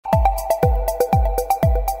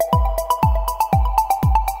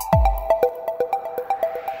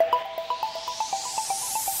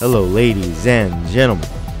Hello, ladies and gentlemen,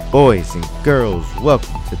 boys and girls.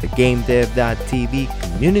 Welcome to the GameDev.tv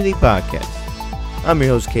Community Podcast. I'm your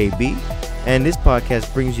host, KB, and this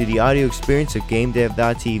podcast brings you the audio experience of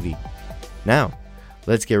GameDev.tv. Now,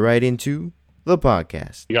 let's get right into the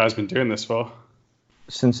podcast. You guys been doing this for?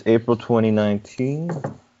 Since April 2019.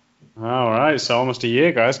 All right, so almost a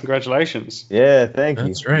year, guys. Congratulations. Yeah, thank you.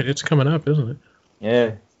 That's right. It's coming up, isn't it?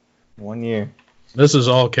 Yeah, 1 year. This is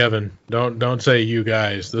all Kevin. Don't say you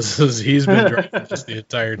guys. He's been driving just the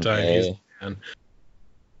entire time. Yeah.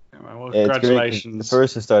 Well, congratulations. The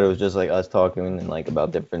first it started was just like us talking and like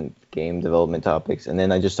about different game development topics, and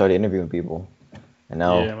then I just started interviewing people. And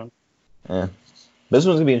now, this one's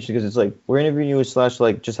gonna be interesting because it's like we're interviewing you /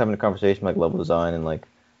 like just having a conversation like level design and like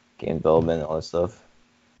game development and all that stuff.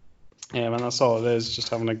 Yeah, man, that's all it is. Just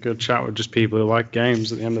having a good chat with just people who like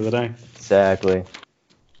games at the end of the day. Exactly.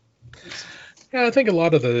 Yeah, I think a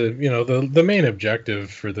lot of the main objective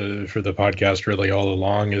for the podcast really all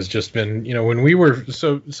along has just been, when we were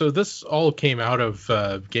so this all came out of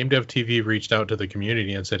GameDev TV reached out to the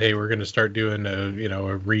community and said, hey, we're going to start doing a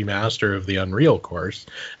remaster of the Unreal course,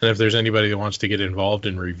 and if there's anybody that wants to get involved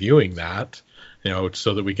in reviewing that,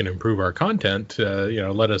 so that we can improve our content,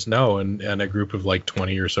 let us know. And a group of like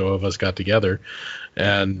 20 or so of us got together,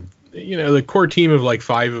 and the core team of like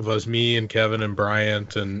 5 of us, me and Kevin and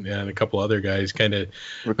Bryant and a couple other guys, kind of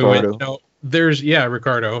Ricardo.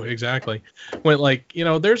 Ricardo, exactly. Went like,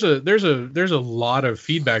 there's a lot of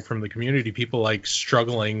feedback from the community, people like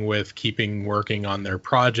struggling with keeping working on their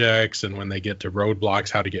projects, and when they get to roadblocks,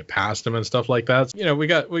 how to get past them and stuff like that. We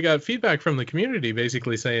got feedback from the community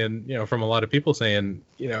basically saying, from a lot of people saying,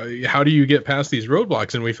 how do you get past these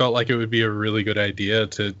roadblocks? And we felt like it would be a really good idea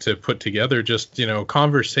to put together just,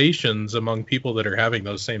 conversations among people that are having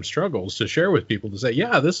those same struggles, to share with people, to say,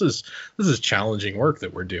 yeah, this is challenging work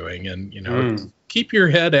that we're doing, and keep your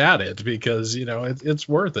head at it, because it's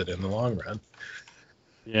worth it in the long run.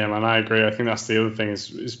 Yeah, man, I agree. I think that's the other thing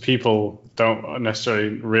is people don't necessarily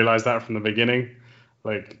realize that from the beginning.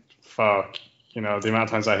 Like, fuck, the amount of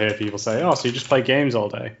times I hear people say, "Oh, so you just play games all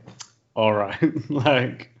day?" All right,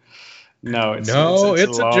 like, no, it's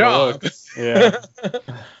a job. Yeah,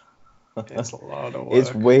 it's a lot of work.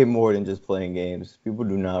 It's way more than just playing games. People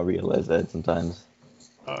do not realize that sometimes.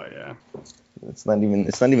 Oh yeah. It's not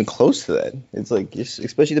even close to that. It's like,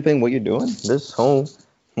 especially depending on what you're doing, there's so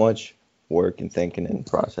much work and thinking and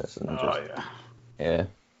processing. Yeah.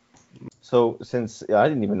 So since I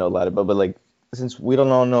didn't even know a lot about, but like since we don't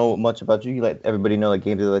all know much about you, let everybody know, like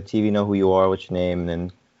GameDev.tv, know who you are, what's your name, and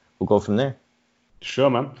then we'll go from there.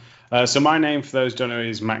 Sure, man. So my name, for those who don't know,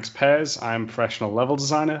 is Max Pears. I'm a professional level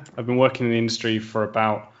designer. I've been working in the industry for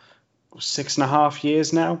about 6.5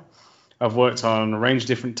 years now. I've worked on a range of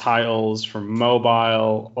different titles, from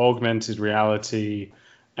mobile, augmented reality,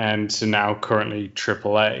 and to now currently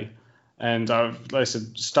AAA. And I've, like I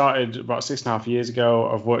said, started about 6.5 years ago.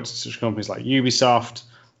 I've worked at such companies like Ubisoft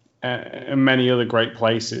and many other great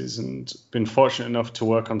places, and been fortunate enough to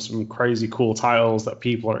work on some crazy cool titles that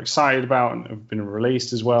people are excited about and have been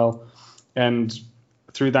released as well. And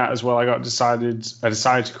through that as well, I decided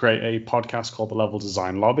to create a podcast called The Level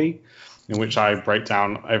Design Lobby, in which I break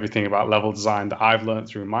down everything about level design that I've learned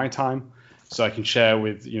through my time, so I can share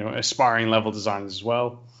with aspiring level designers as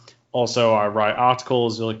well. Also, I write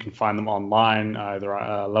articles. You can find them online, either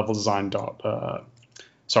at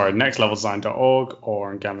nextleveldesign.org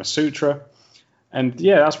or on Gamma Sutra. And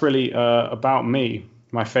yeah, that's really about me.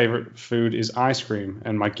 My favorite food is ice cream,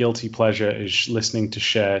 and my guilty pleasure is listening to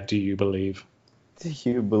Cher, Do You Believe? Do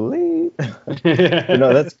you believe?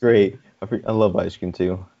 No, that's great. I love ice cream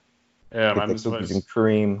too. Yeah, man. Like cookies and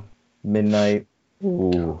cream, midnight.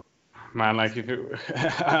 Ooh. Man, like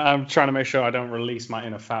I'm trying to make sure I don't release my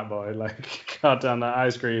inner fat boy. Like, goddamn that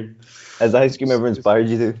ice cream. Has ice cream ever inspired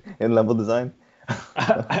you in level design?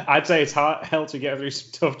 I'd say it's helped me get through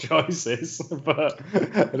some tough choices, but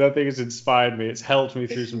I don't think it's inspired me. It's helped me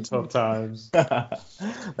through some tough times.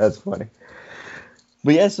 That's funny.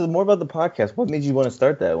 But yeah, so more about the podcast. What made you want to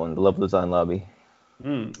start that one, the Level Design Lobby?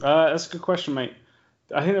 That's a good question, mate.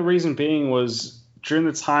 I think the reason being was during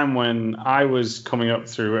the time when I was coming up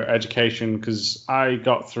through education, because I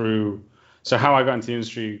got through. So how I got into the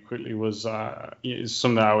industry quickly was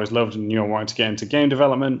something that I always loved and I wanted to get into game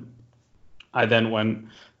development. I then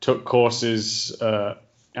took courses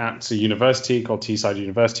at a university called Teesside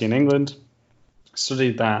University in England,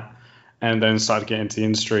 studied that, and then started getting into the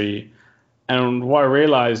industry. And what I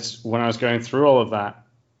realized when I was going through all of that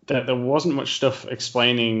there wasn't much stuff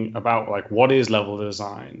explaining about like what is level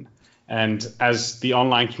design. And as the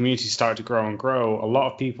online community started to grow and grow, a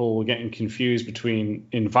lot of people were getting confused between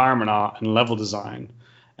environment art and level design.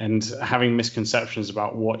 and having misconceptions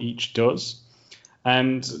about what each does.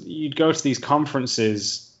 And you'd go to these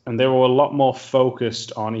conferences and they were a lot more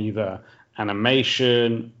focused on either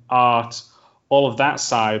animation, art, all of that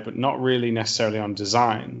side, but not really necessarily on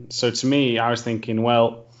design. So to me, I was thinking,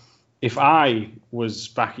 well, if I was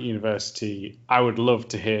back at university, I would love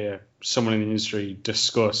to hear someone in the industry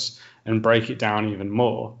discuss and break it down even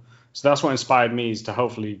more. So that's what inspired me, is to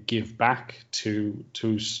hopefully give back to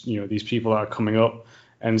these people that are coming up.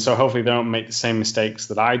 And so hopefully they don't make the same mistakes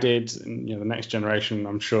that I did. And the next generation,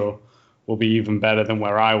 I'm sure, will be even better than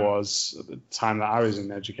where I was at the time that I was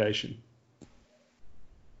in education.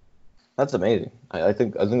 That's amazing. I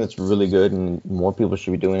think that's really good, and more people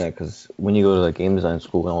should be doing that, because when you go to like game design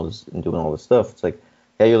school and all this and doing all this stuff, it's like,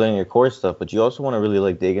 yeah, you're learning your core stuff, but you also want to really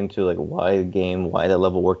like dig into like why the game, why that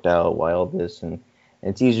level worked out, why all this, and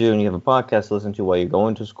it's easier when you have a podcast to listen to while you're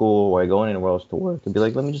going to school, while you're going anywhere else to work, to be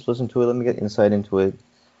like, let me just listen to it, let me get insight into it.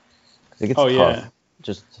 It gets tough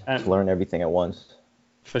just to learn everything at once.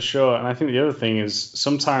 For sure. And I think the other thing is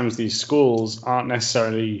sometimes these schools aren't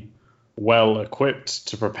necessarily well equipped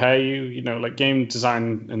to prepare you. Like game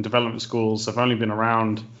design and development schools have only been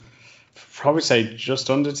around, probably say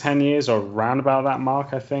just under 10 years or around about that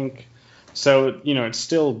mark, I think. So, it's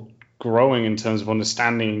still growing in terms of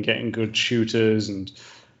understanding and getting good shooters and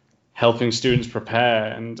helping students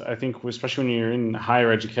prepare. And I think especially when you're in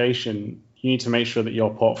higher education, you need to make sure that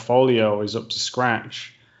your portfolio is up to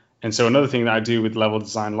scratch. And so another thing that I do with Level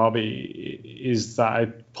Design Lobby is that I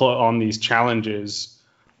put on these challenges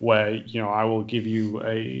where, I will give you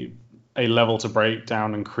a level to break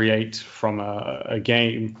down and create from a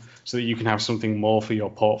game, so that you can have something more for your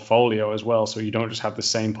portfolio as well. So you don't just have the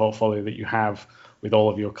same portfolio that you have with all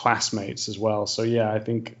of your classmates as well. So yeah, I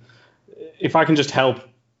think if I can just help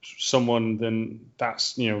someone, then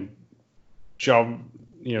that's, job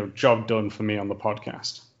done for me on the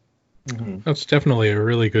podcast. Mm-hmm. That's definitely a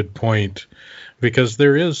really good point, because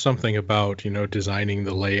there is something about, designing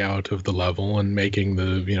the layout of the level and making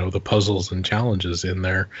the puzzles and challenges in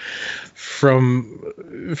there. From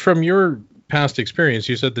your past experience,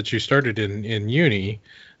 you said that you started in uni,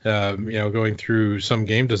 going through some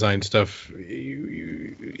game design stuff.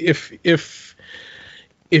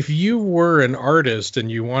 If you were an artist and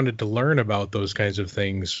you wanted to learn about those kinds of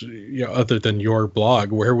things, other than your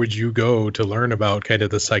blog, where would you go to learn about kind of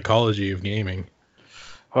the psychology of gaming?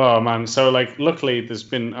 Oh man, so luckily there's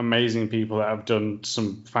been amazing people that have done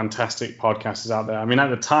some fantastic podcasts out there. I mean, at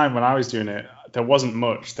the time when I was doing it, there wasn't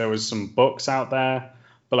much. There was some books out there,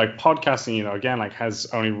 but podcasting, again, has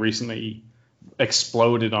only recently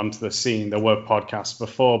exploded onto the scene. There were podcasts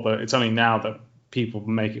before, but it's only now that people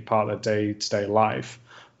make it part of their day-to-day life.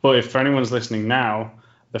 But if anyone's listening now,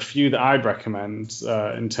 the few that I'd recommend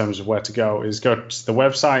in terms of where to go is go to the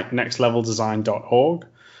website nextleveldesign.org.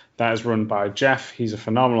 That is run by Jeff. He's a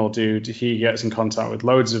phenomenal dude. He gets in contact with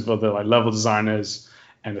loads of other level designers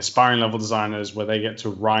and aspiring level designers, where they get to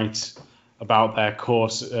write about their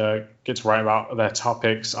course, get to write about their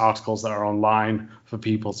topics, articles that are online for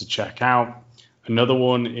people to check out. Another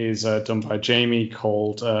one is done by Jamie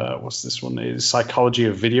called, what's this one? Is Psychology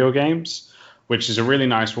of Video Games, which is a really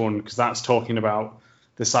nice one, because that's talking about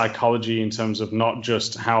the psychology in terms of not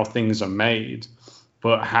just how things are made,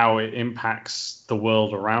 but how it impacts the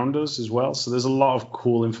world around us as well. So there's a lot of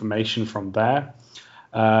cool information from there.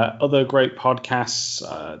 Other great podcasts,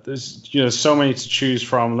 there's so many to choose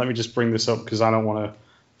from. Let me just bring this up because I don't want to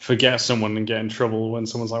forget someone and get in trouble when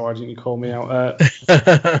someone's like, why didn't you call me out?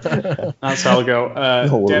 That's how I'll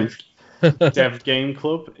go. Dev Game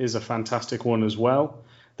Club is a fantastic one as well.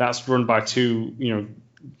 That's run by two,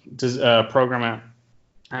 programmer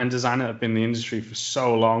and designer that have been in the industry for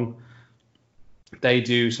so long. They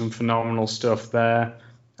do some phenomenal stuff there.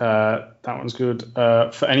 That one's good.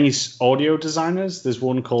 For any audio designers, there's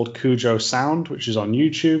one called Cujo Sound, which is on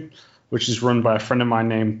YouTube, which is run by a friend of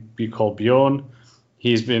mine called Bjorn.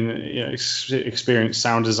 He's been experienced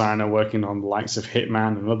sound designer working on the likes of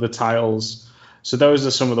Hitman and other titles. So those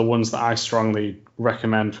are some of the ones that I strongly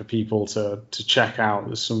recommend for people to check out.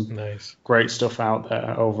 There's some great stuff out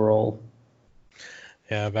there overall.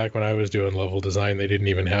 Yeah, back when I was doing level design, they didn't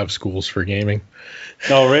even have schools for gaming.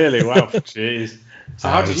 Oh, really? Wow. Jeez. So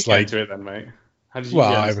how did you get into it then, mate? How did you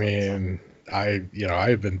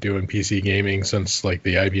I've been doing PC gaming since like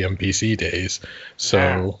the IBM PC days.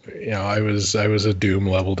 So, I was a Doom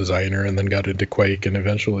level designer and then got into Quake and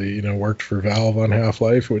eventually, worked for Valve on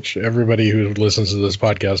Half-Life, which everybody who listens to this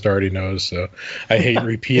podcast already knows. So I hate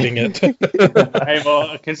repeating it. Hey,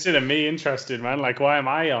 well, consider me interested, man. Like, why am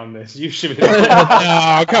I on this? You should be.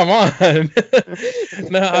 Oh, come on.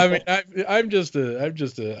 No, I mean,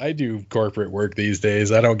 I do corporate work these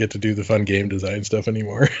days. I don't get to do the fun game design stuff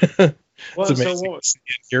anymore. It's amazing to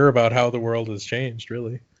hear about how the world has changed,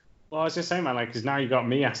 really. Well, I was just saying, man, like, because now you got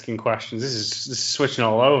me asking questions. This is switching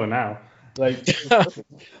all over now. Like,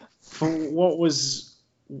 what was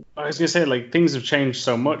I was gonna say? Like, things have changed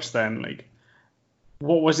so much. Then, like,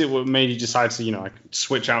 what was it what made you decide to, like,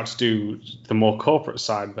 switch out to do the more corporate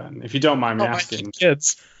side? Then, if you don't mind me asking.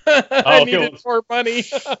 Kids. I needed more money.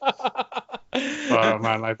 Oh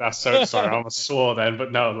man, like, that's so sorry. I almost swore then,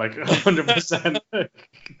 but no, like 100%.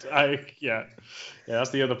 Yeah, that's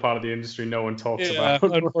the other part of the industry no one talks about.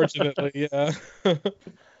 Unfortunately, yeah.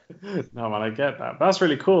 No man, I get that. But that's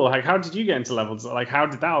really cool. Like, how did you get into levels? Like, how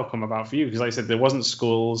did that all come about for you? Because like I said, there wasn't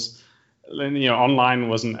schools. Online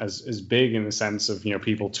wasn't as big in the sense of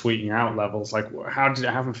people tweeting out levels. Like, how did it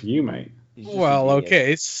happen for you, mate? Well,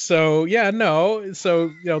 okay, so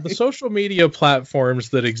the social media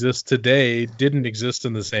platforms that exist today didn't exist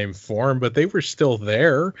in the same form, but they were still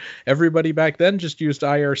there. Everybody back then just used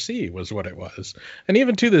IRC was what it was. And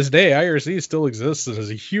even to this day, IRC still exists as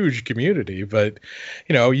a huge community, but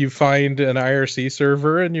you find an IRC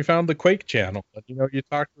server and you found the Quake channel. You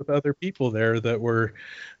talked with other people there that were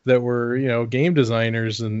game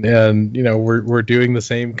designers and were doing the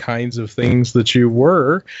same kinds of things that you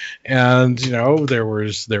were, and there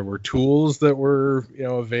were tools that were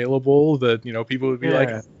available that people would be like,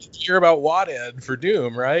 hear about WATED for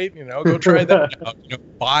Doom, right? Go try that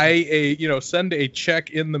out. Send a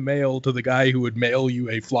check in the mail to the guy who would mail you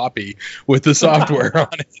a floppy with the software on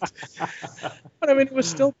it. But I mean, it was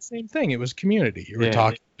still the same thing. It was community. You were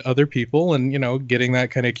talking to other people and getting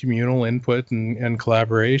that kind of communal input and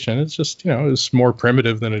collaboration. It's just it's more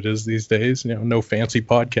primitive than it is these days. No fancy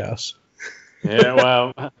podcasts. Yeah,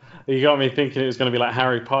 well, you got me thinking it was going to be like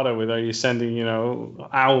Harry Potter with you sending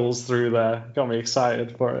owls through there. Got me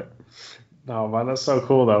excited for it. No, man, that's so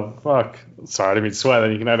cool though. Fuck. Sorry, I didn't mean to swear.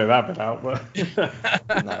 Then you can edit that bit out.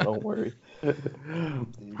 But no, don't worry. Man,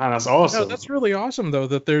 that's awesome. No, that's really awesome though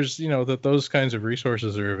that there's that those kinds of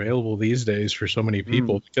resources are available these days for so many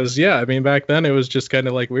people. Because I mean, back then it was just kind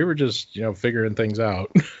of like we were just figuring things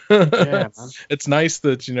out. Yeah, man. It's nice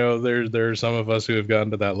that there are some of us who have gotten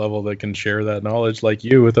to that level that can share that knowledge like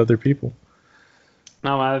you with other people.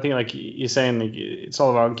 No, man, I think like you're saying, like, it's all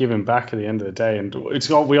about giving back at the end of the day, and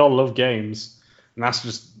we all love games, and that's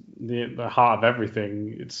just the heart of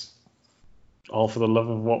everything. It's all for the love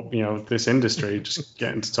of what this industry, just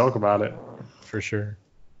getting to talk about it. For sure.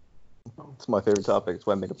 It's my favorite topic. It's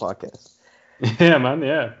why I make a podcast. Yeah, man.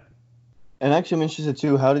 Yeah. And actually, I'm interested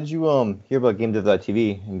too. How did you hear about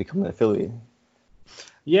GameDev.tv and become an affiliate?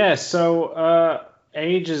 Yeah. So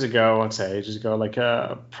ages ago, like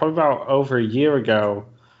probably about over a year ago,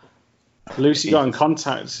 Lucy got in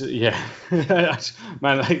contact. Yeah,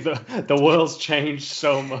 man, like the world's changed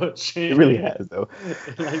so much. It really has, though.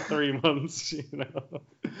 In like 3 months,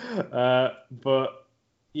 But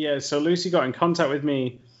yeah, so Lucy got in contact with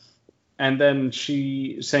me, and then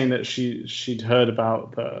she saying that she'd heard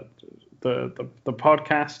about the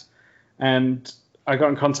podcast, and I got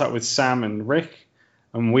in contact with Sam and Rick,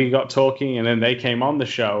 and we got talking, and then they came on the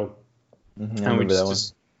show, and we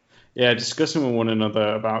just discussing with one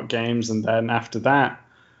another about games. And then after that,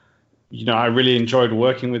 I really enjoyed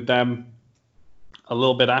working with them. A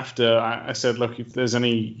little bit after, I said, look, if there's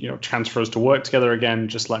any chance for us to work together again,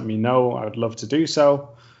 just let me know. I would love to do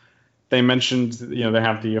so. They mentioned they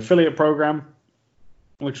have the affiliate program,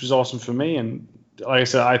 which was awesome for me. And like I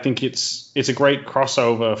said, I think it's a great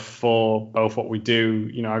crossover for both what we do.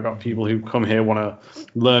 I got people who come here want to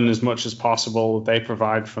learn as much as possible. They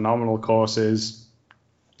provide phenomenal courses.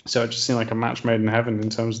 So it just seemed like a match made in heaven in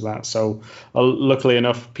terms of that. So luckily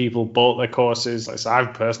enough, people bought their courses. Like, so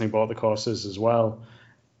I've personally bought the courses as well.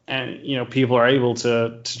 And, people are able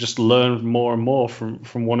to just learn more and more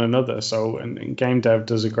from one another. So, and Game Dev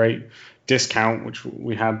does a great discount, which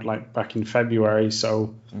we had like back in February.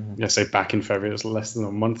 So I say back in February, it's less than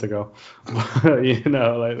a month ago.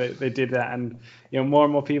 Like they did that, and more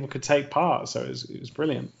and more people could take part. So it was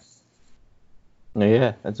brilliant.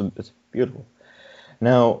 Yeah, it's beautiful.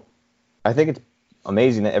 Now, I think it's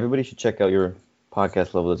amazing that everybody should check out your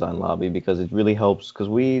podcast, Level Design Lobby, because it really helps. Because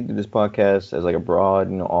we do this podcast as like a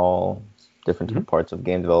broad, all different parts of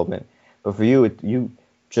game development. But for you,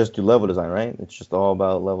 just do level design, right? It's just all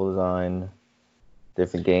about level design,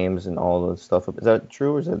 different games, and all the stuff. Is that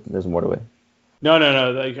true, or is that there's more to it? No.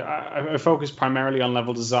 Like I focus primarily on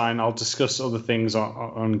level design. I'll discuss other things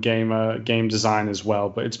on game design as well,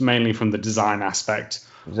 but it's mainly from the design aspect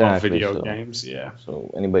of video games. Yeah.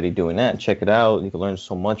 So anybody doing that, check it out. You can learn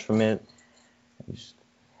so much from it.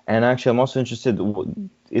 And actually, I'm also interested.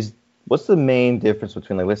 What's the main difference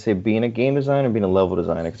between, like, let's say, being a game designer and being a level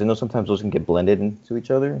designer? Because I know sometimes those can get blended into each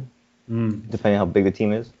other, depending on how big the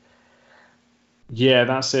team is. Yeah,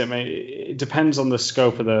 that's it, mate. It depends on the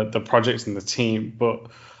scope of the project and the team, but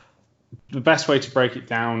the best way to break it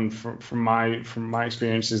down from my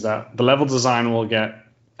experience is that the level design will get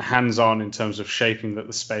hands-on in terms of shaping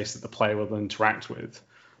the space that the player will interact with,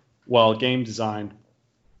 while game design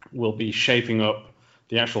will be shaping up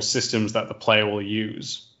the actual systems that the player will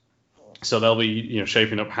use. So they'll be,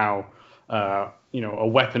 shaping up how, a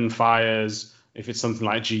weapon fires. If it's something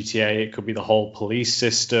like GTA, it could be the whole police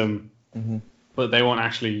system. Mm-hmm. But they won't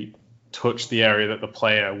actually touch the area that the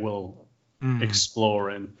player will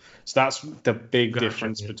explore in. So that's the big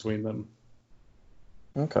difference between them.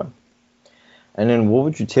 Okay. And then what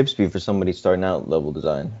would your tips be for somebody starting out level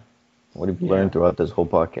design? What have you learned throughout this whole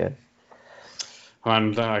podcast?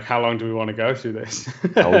 And how long do we want to go through this?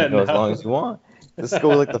 I would go as long as you want. Let's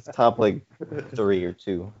go with the top 3 or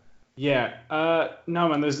 2. Yeah. No,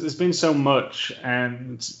 man, there's been so much,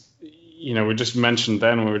 and we just mentioned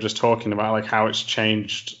then, we were just talking about how it's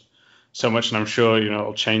changed so much, and I'm sure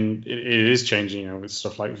it'll change. It is changing, with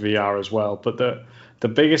stuff like VR as well. But the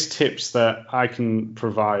biggest tips that I can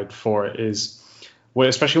provide for it is,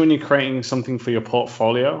 especially when you're creating something for your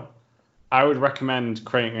portfolio, I would recommend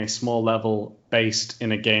creating a small level based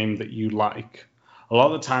in a game that you like. A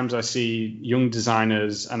lot of the times I see young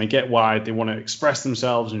designers, and I get why, they want to express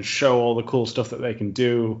themselves and show all the cool stuff that they can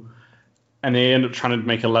do, and they end up trying to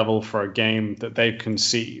make a level for a game that they've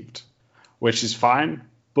conceived, which is fine.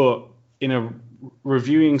 But in a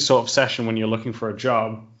reviewing sort of session, when you're looking for a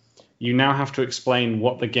job, you now have to explain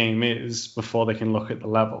what the game is before they can look at the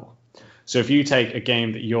level. So if you take a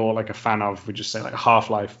game that you're a fan of, we just say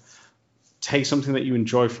Half-Life, take something that you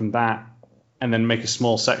enjoy from that and then make a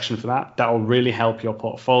small section for that. That will really help your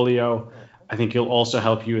portfolio. I think it'll also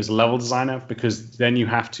help you as a level designer, because then you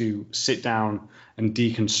have to sit down and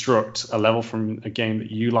deconstruct a level from a game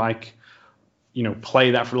that you like,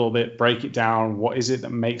 play that for a little bit, break it down. What is it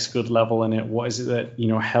that makes a good level in it? What is it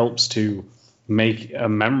that, helps to make a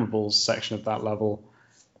memorable section of that level?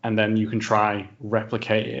 And then you can try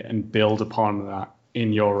replicate it and build upon that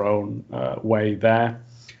in your own way there.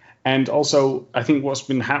 And also, I think what's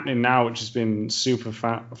been happening now, which has been super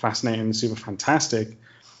fascinating and super fantastic,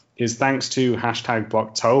 is thanks to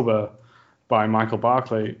 #Blocktober by Michael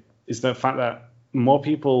Barclay, is the fact that more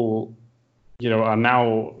people, are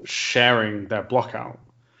now sharing their block out.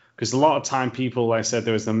 Because a lot of time people, like I said,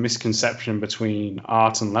 there was a misconception between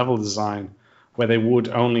art and level design, where they would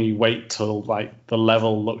only wait till the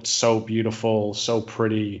level looked so beautiful, so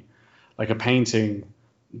pretty, like a painting,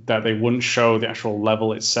 that they wouldn't show the actual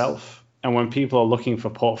level itself. And when people are looking for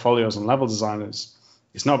portfolios and level designers,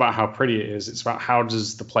 it's not about how pretty it is. It's about how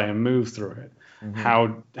does the player move through it.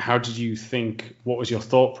 Mm-hmm. How did you think? What was your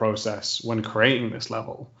thought process when creating this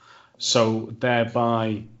level? So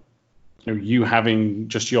thereby, you having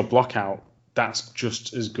just your block out, that's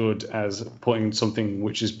just as good as putting something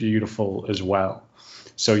which is beautiful as well.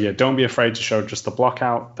 So yeah, don't be afraid to show just the block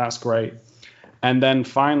out. That's great. And then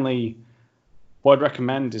finally, what I'd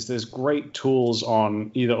recommend is there's great tools on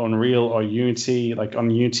either Unreal or Unity. Like on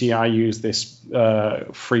Unity, I use this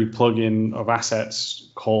free plugin of assets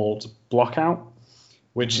called Blockout,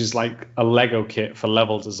 which is like a Lego kit for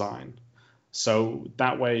level design. So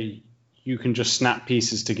that way you can just snap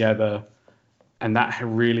pieces together, and that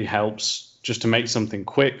really helps just to make something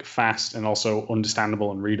quick, fast, and also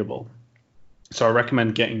understandable and readable. So I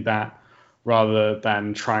recommend getting that rather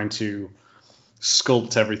than trying to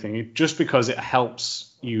sculpt everything, just because it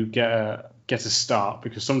helps you get a start,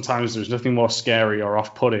 because sometimes there's nothing more scary or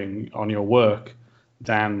off-putting on your work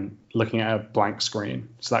than looking at a blank screen.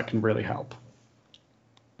 So that can really help.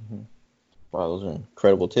 Wow, those are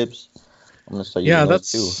incredible tips. I'm gonna start using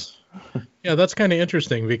those too. Yeah, that's kind of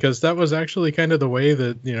interesting, because that was actually kind of the way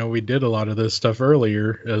that we did a lot of this stuff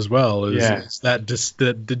earlier as well. Is that just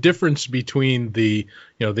the difference between the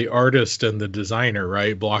the artist and the designer,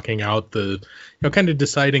 right? Blocking out the kind of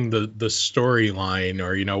deciding the storyline,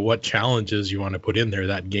 or what challenges you want to put in there.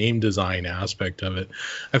 That game design aspect of it,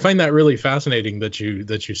 I find that really fascinating that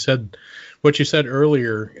you said what you said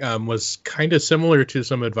earlier was kind of similar to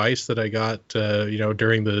some advice that I got,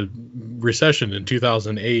 during the recession in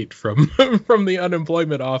 2008 from from the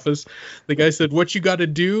unemployment office. The guy said, "What you got to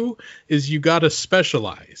do is you got to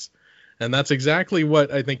specialize," and that's exactly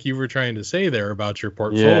what I think you were trying to say there about your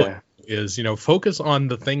portfolio. Yeah. Is focus on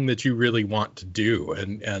the thing that you really want to do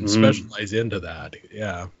and specialize into that.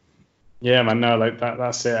 Yeah, man. No, like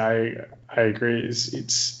that's it. I agree.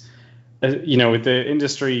 It's with the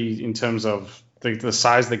industry in terms of the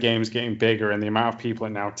size of the game is getting bigger and the amount of people it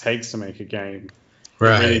now takes to make a game,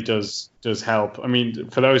 right. It really does help. I mean,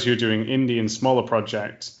 for those who are doing indie and smaller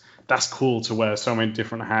projects, that's cool to wear so many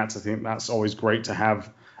different hats. I think that's always great to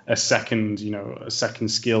have a second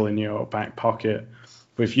skill in your back pocket.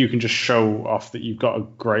 But if you can just show off that you've got a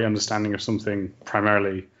great understanding of something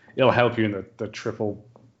primarily, it'll help you in the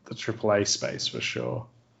AAA space for sure.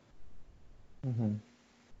 Mm-hmm.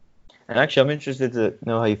 And actually, I'm interested to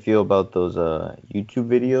know how you feel about those YouTube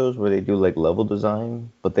videos where they do like level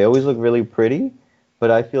design, but they always look really pretty.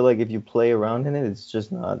 But I feel like if you play around in it, it's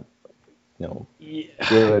just not,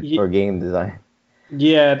 good for game design.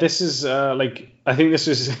 Yeah, this is I think this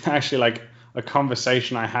is actually like a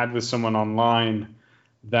conversation I had with someone online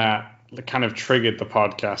that kind of triggered the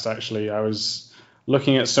podcast. Actually, I was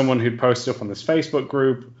looking at someone who'd posted up on this Facebook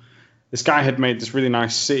group. This guy had made this really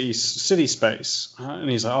nice city space, and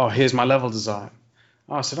he's like, "Oh, here's my level design."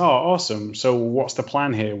 I said, "Oh, awesome. So what's the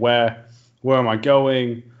plan here? Where am I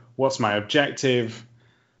going? What's my objective?"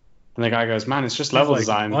 And the guy goes, "Man, it's just level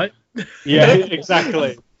design." What? Yeah,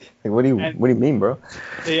 exactly. Like, what do you mean, bro?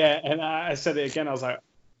 Yeah, and I said it again. I was like,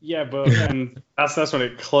 "Yeah, but," and that's when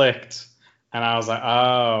it clicked, and I was like,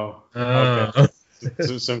 "Oh, okay."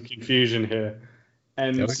 Some confusion here.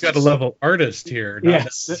 And we've got a level artist here, not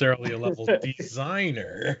necessarily a level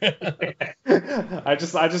designer. I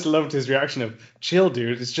just loved his reaction of, "Chill,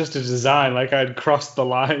 dude, it's just a design." Like I'd crossed the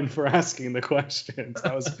line for asking the questions.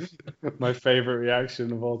 That was my favorite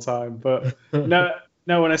reaction of all time. But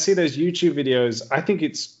no, when I see those YouTube videos, I think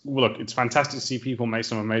it's fantastic to see people make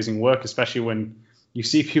some amazing work, especially when you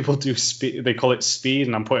see people do speed. They call it speed,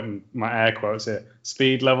 and I'm putting my air quotes here,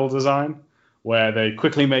 speed level design, where they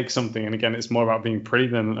quickly make something. And again, it's more about being pretty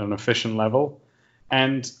than an efficient level.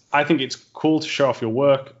 And I think it's cool to show off your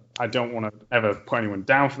work. I don't want to ever put anyone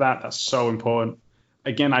down for that. That's so important.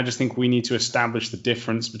 Again, I just think we need to establish the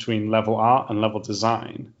difference between level art and level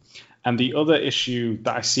design. And the other issue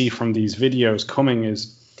that I see from these videos coming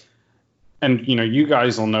is, and you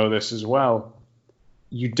guys will know this as well,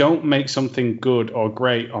 you don't make something good or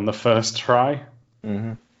great on the first try.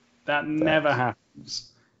 Mm-hmm. That never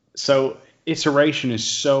happens. So iteration is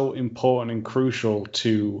so important and crucial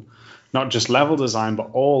to not just level design, but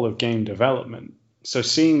all of game development. So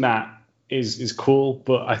seeing that is cool,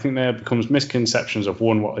 but I think there becomes misconceptions of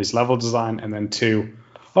one, what is level design, and then two,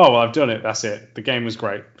 oh, well, I've done it. That's it. The game was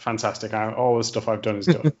great. Fantastic. All the stuff I've done is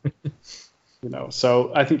done.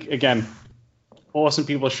 So I think, again, awesome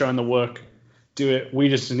people are showing the work. Do it. We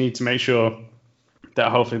just need to make sure that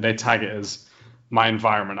hopefully they tag it as my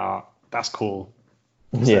environment art. That's cool.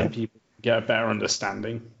 So people get a better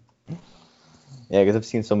understanding. Yeah, because I've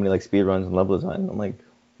seen so many like speed runs and level design. I'm like,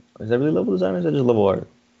 is that really level design or is that just level art?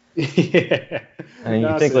 Yeah. And then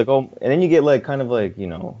you think like, oh, and then you get like kind of like,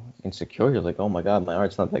 insecure. You're like, oh my God, my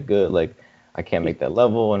art's not that good. Like, I can't make that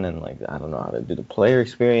level. And then like, I don't know how to do the player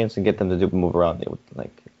experience and get them to move around.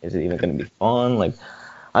 Like, is it even going to be fun? Like,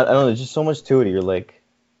 I don't know. There's just so much to it. You're like,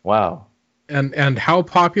 wow. And how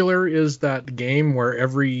popular is that game where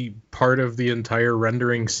every part of the entire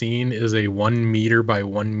rendering scene is a 1 meter by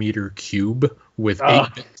 1 meter cube with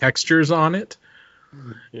 8-bit textures on it?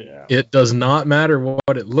 Yeah. It does not matter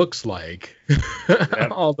what it looks like.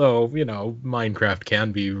 Although, Minecraft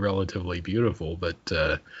can be relatively beautiful, but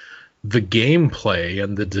the gameplay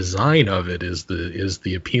and the design of it is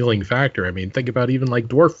the appealing factor. I mean, think about even like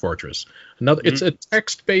Dwarf Fortress. It's a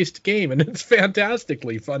text-based game and it's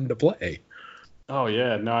fantastically fun to play. Oh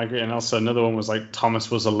yeah, no, I agree. And also another one was like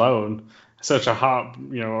Thomas Was Alone. Such a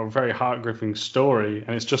a very heart-gripping story,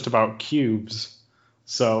 and it's just about cubes.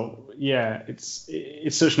 So yeah, it's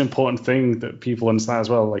such an important thing that people understand as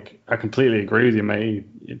well. Like, I completely agree with you, mate.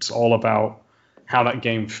 It's all about how that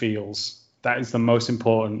game feels. That is the most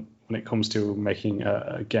important when it comes to making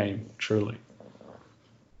a game, truly.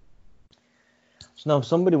 So now, if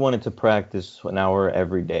somebody wanted to practice an hour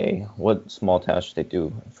every day, what small tasks should they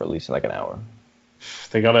do for at least like an hour?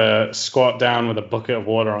 They gotta squat down with a bucket of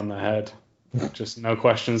water on their head. Just no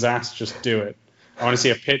questions asked. Just do it. I want to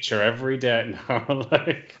see a picture every day. No,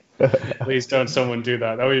 please don't someone do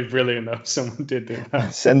that. That would be brilliant though if someone did do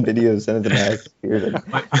that. Send videos, send it to Max. Here's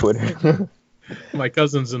Twitter. My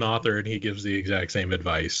cousin's an author, and he gives the exact same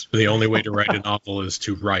advice. The only way to write a novel is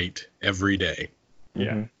to write every day.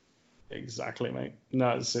 Yeah, exactly, mate.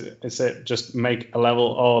 No, it's it. Just make a level,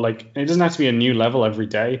 or like, it doesn't have to be a new level every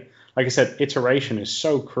day. Like I said, iteration is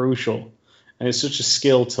so crucial, and it's such a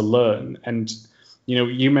skill to learn. And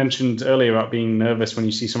you mentioned earlier about being nervous when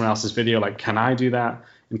you see someone else's video. Like, can I do that?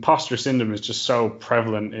 Imposter syndrome is just so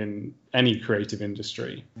prevalent in any creative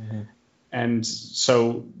industry. And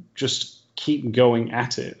so just keep going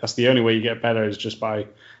at it. That's the only way you get better, is just by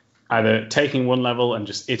either taking one level and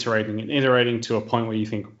just iterating to a point where you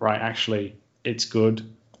think, right, actually, it's good,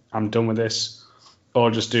 I'm done with this, or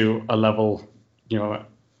just do a level,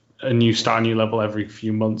 a new level every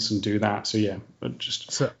few months and do that. So yeah, but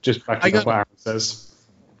just backing up what Aaron says.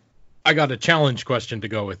 I got a challenge question to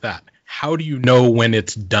go with that. How do you know when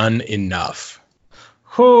it's done enough?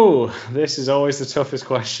 This is always the toughest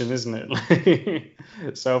question, isn't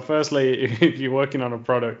it? So firstly, if you're working on a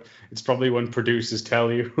product, it's probably when producers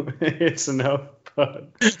tell you it's enough. But,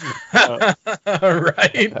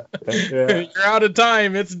 right. Yeah. You're out of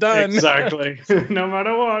time. It's done. Exactly. No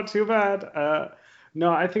matter what, too bad.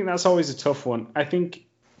 No, I think that's always a tough one. I think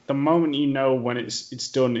the moment you know when it's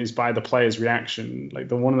done is by the player's reaction.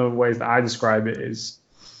 Like, one of the ways that I describe it is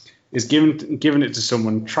giving it to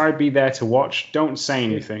someone. Try be there to watch. Don't say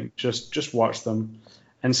anything. Just watch them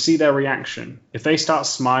and see their reaction. If they start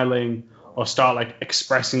smiling or start like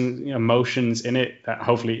expressing emotions in it that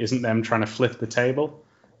hopefully isn't them trying to flip the table,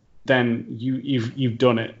 then you've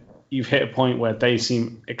done it. You've hit a point where they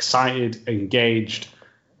seem excited, engaged,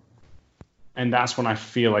 and that's when I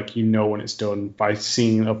feel like when it's done, by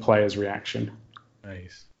seeing a player's reaction.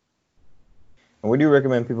 Nice. And where do you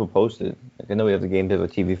recommend people post it? Like, I know we have the Game Dev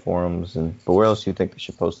TV forums, but where else do you think they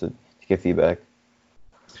should post it to get feedback?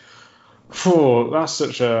 That's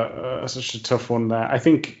such a tough one there. I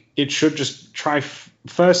think it should just try.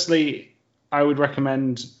 Firstly, I would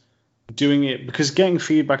recommend doing it because getting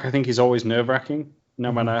feedback, I think, is always nerve-wracking.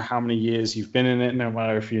 No matter how many years you've been in it, no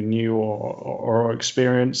matter if you're new or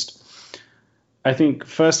experienced. I think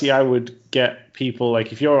firstly, I would get people,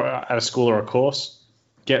 like if you're at a school or a course,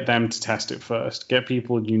 get them to test it first. Get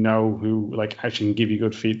people who like actually can give you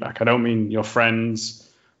good feedback. I don't mean your friends,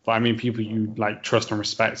 but I mean people you like trust and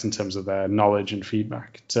respect in terms of their knowledge and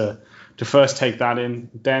feedback. To first take that in,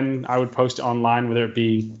 then I would post it online, whether it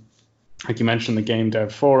be, like you mentioned, the Game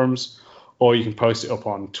Dev forums, or you can post it up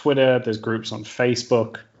on Twitter. There's groups on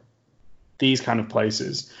Facebook, these kind of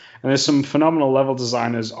places. And there's some phenomenal level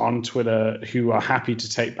designers on Twitter who are happy to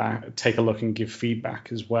take a look and give feedback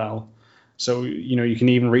as well. So, you can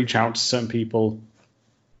even reach out to certain people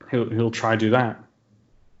who'll try to do that.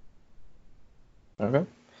 Okay.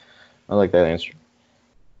 I like that answer.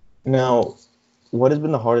 Now, what has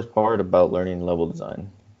been the hardest part about learning level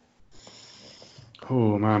design?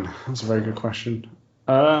 Oh, man, that's a very good question.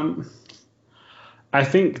 I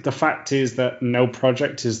think the fact is that no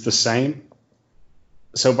project is the same.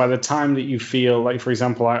 So by the time that you feel like, for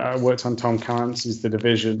example, I worked on Tom Clancy's The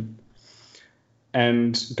Division,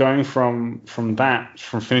 and going from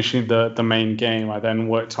finishing the main game, I then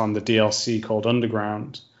worked on the DLC called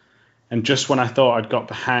Underground. And just when I thought I'd got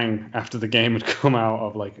the hang after the game had come out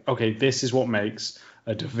of like, okay, this is what makes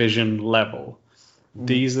a Division level.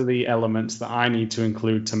 These are the elements that I need to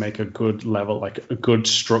include to make a good level, like a good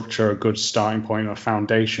structure, a good starting point, or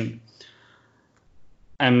foundation.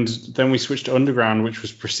 And then we switched to Underground, which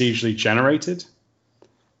was procedurally generated.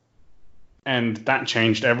 And that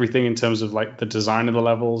changed everything in terms of like the design of the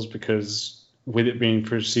levels, because with it being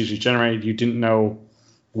procedurally generated, you didn't know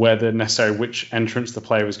which entrance the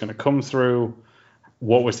player was going to come through,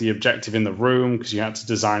 what was the objective in the room, because you had to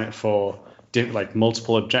design it for like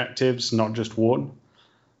multiple objectives, not just one.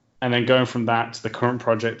 And then going from that to the current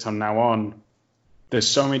project I'm now on, there's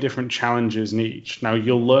so many different challenges in each. Now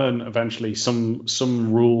you'll learn eventually some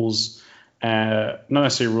rules, not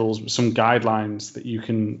necessarily rules, but some guidelines that you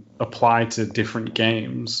can apply to different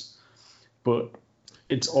games. But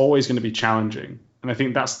it's always going to be challenging. And I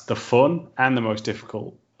think that's the fun and the most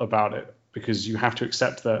difficult about it, because you have to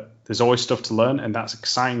accept that there's always stuff to learn, and that's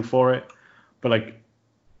exciting for it. But like,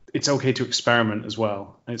 it's okay to experiment as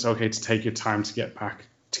well. And it's okay to take your time to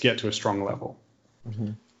get to a strong level.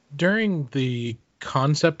 Mm-hmm. During the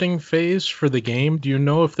concepting phase for the game, do you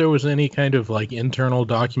know if there was any kind of like internal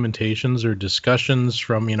documentations or discussions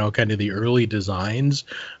from, kind of the early designs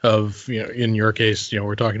of, in your case,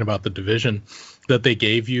 we're talking about the Division, that they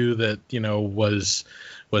gave you that,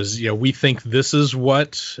 was we think this is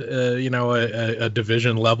what, a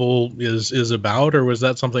Division level is about? Or was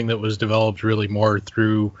that something that was developed really more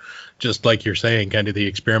through, just like you're saying, kind of the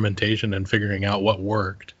experimentation and figuring out what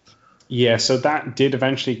worked? Yeah, so that did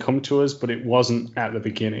eventually come to us, but it wasn't at the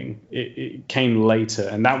beginning. It came later,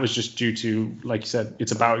 and that was just due to, like you said,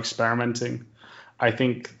 it's about experimenting. I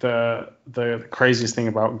think the craziest thing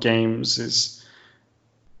about games is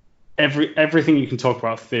everything you can talk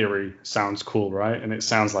about theory sounds cool, right? And it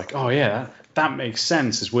sounds like, oh yeah, that makes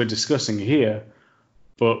sense as we're discussing here.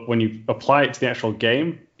 But when you apply it to the actual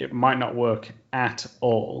game, it might not work at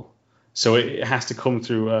all. So it has to come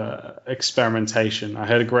through experimentation.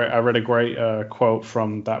 I read a great quote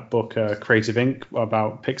from that book, Creative Inc.,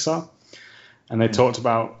 about Pixar, and they talked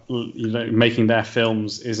about making their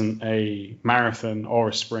films isn't a marathon or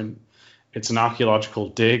a sprint; it's an archaeological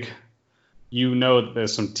dig. You know that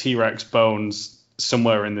there's some T-Rex bones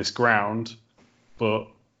somewhere in this ground, but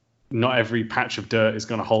not every patch of dirt is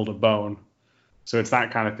going to hold a bone. So it's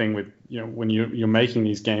that kind of thing with, when you're making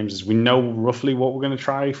these games, is we know roughly what we're going to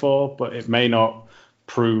try for, but it may not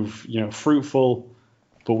prove, fruitful,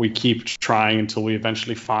 but we keep trying until we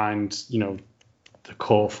eventually find, the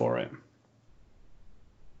core for it.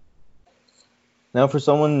 Now, for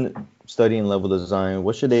someone studying level design,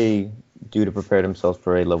 what should they do to prepare themselves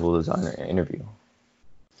for a level designer interview?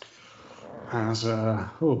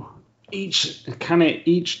 Each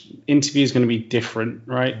interview is going to be different,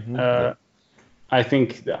 right? Mm-hmm. I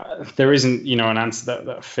think there isn't, an answer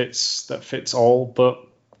that fits all, but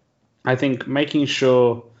I think making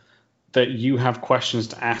sure that you have questions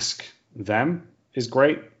to ask them is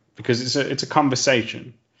great, because it's a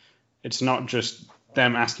conversation. It's not just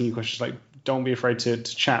them asking you questions. Like, don't be afraid to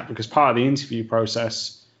chat, because part of the interview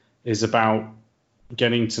process is about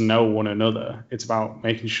getting to know one another. It's about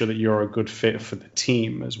making sure that you're a good fit for the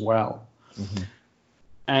team as well. Mm-hmm.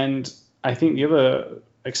 And I think the other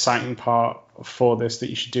exciting part for this that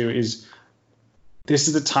you should do is, this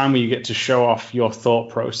is the time where you get to show off your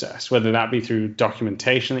thought process, whether that be through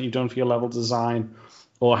documentation that you've done for your level design,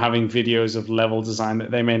 or having videos of level design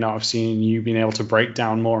that they may not have seen, and you being able to break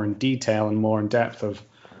down more in detail and more in depth of,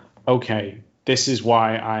 okay, this is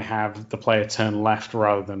why I have the player turn left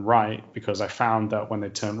rather than right, because I found that when they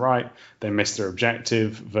turn right, they miss their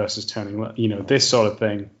objective versus turning left, this sort of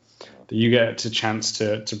thing, that you get a chance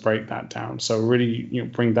to break that down. So really,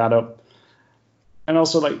 bring that up. And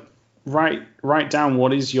also, like, write down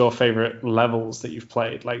what is your favorite levels that you've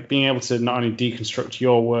played. Like, being able to not only deconstruct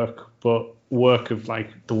your work, but work of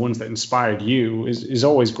like the ones that inspired you is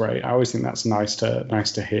always great. I always think that's nice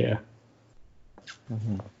to hear.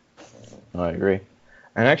 Mm-hmm. I agree.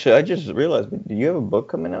 And actually, I just realized, do you have a book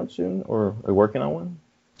coming out soon, or are you working on one?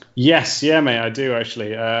 Yes, yeah, mate, I do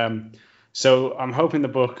actually. So I'm hoping the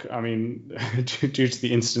book, due to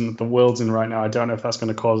the incident that the world's in right now, I don't know if that's going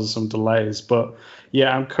to cause some delays. But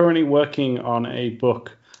yeah, I'm currently working on a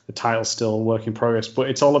book. The title's still work in progress, but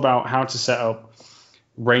it's all about how to set up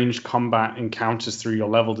ranged combat encounters through your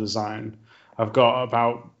level design. I've got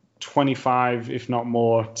about 25, if not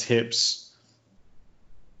more, tips,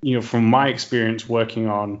 from my experience working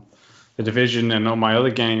on The Division and on my other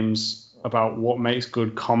games, about what makes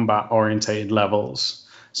good combat-orientated levels.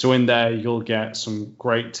 So in there, you'll get some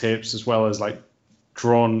great tips, as well as like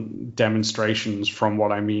drawn demonstrations from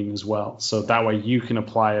what I mean as well. So that way you can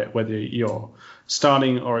apply it whether you're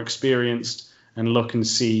starting or experienced, and look and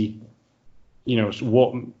see,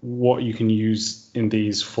 what you can use in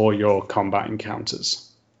these for your combat encounters.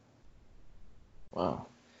 Wow.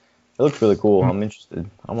 It looks really cool. I'm interested.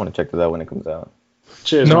 I want to check that out when it comes out.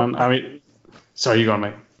 Cheers, man. Sorry, you go on,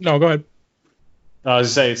 mate. No, go ahead. I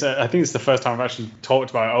was going to say, I think it's the first time I've actually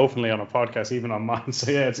talked about it openly on a podcast, even on mine.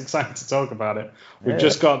 So yeah, it's exciting to talk about it. We've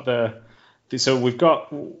just got we've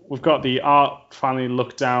got the art finally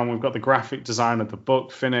looked down. We've got the graphic design of the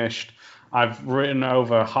book finished. I've written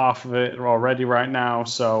over half of it already right now.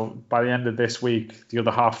 So by the end of this week, the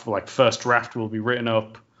other half, like first draft, will be written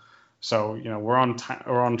up. So we're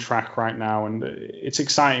on track right now, and it's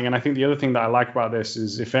exciting. And I think the other thing that I like about this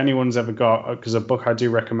is, if anyone's ever got, because a book I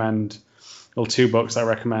do recommend. Well, two books I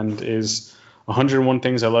recommend is 101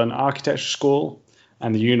 Things I Learned at Architecture School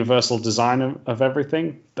and The Universal Design of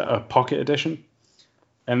Everything, the pocket edition.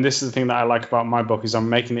 And this is the thing that I like about my book, is I'm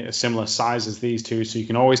making it a similar size as these two, so you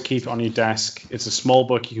can always keep it on your desk. It's a small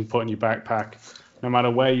book you can put in your backpack. No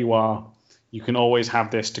matter where you are, you can always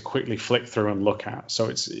have this to quickly flick through and look at. So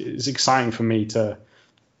it's exciting for me to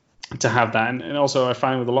have that. And also I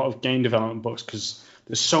find with a lot of game development books, because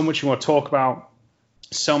there's so much you want to talk about,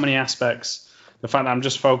 so many aspects, the fact that I'm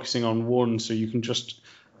just focusing on one, so you can just,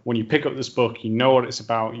 when you pick up this book, you know what it's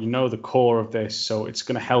about, you know the core of this, so it's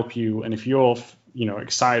going to help you. And if you're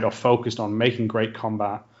excited or focused on making great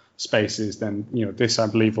combat spaces, then this, I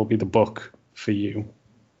believe, will be the book for you.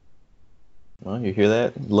 Well, you hear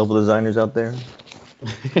that, level designers out there?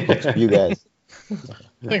 You guys.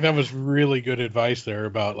 I think that was really good advice there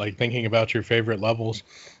about like thinking about your favorite levels.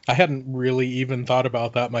 I hadn't really even thought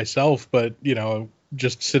about that myself, but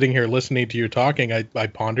just sitting here listening to you talking, I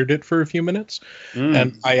pondered it for a few minutes,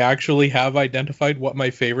 and I actually have identified what my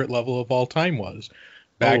favorite level of all time was.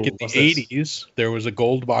 Back in the 80s, there was a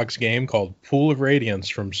gold box game called Pool of Radiance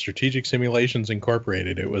from Strategic Simulations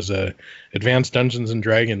Incorporated. It was a Advanced Dungeons and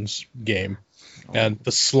Dragons game. And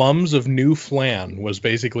the Slums of New Flan was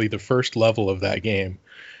basically the first level of that game.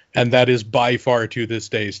 And that is by far to this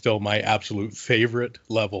day still my absolute favorite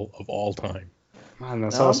level of all time. Man,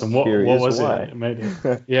 that's awesome. What was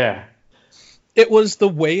it? Yeah. It was the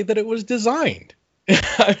way that it was designed.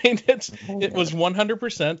 I mean, it was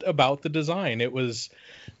 100% about the design.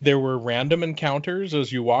 There were random encounters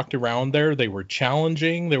as you walked around there. They were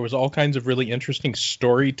challenging. There was all kinds of really interesting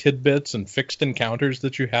story tidbits and fixed encounters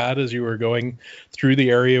that you had as you were going through the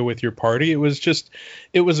area with your party. It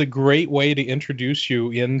was a great way to introduce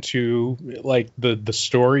you into like the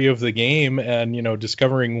story of the game and,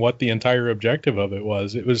 discovering what the entire objective of it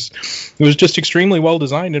was. It was just extremely well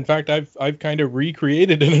designed. In fact, I've kind of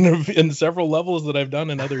recreated it in several levels that I've done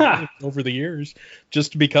in other games over the years,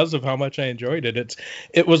 just because of how much I enjoyed it.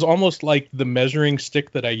 It was almost like the measuring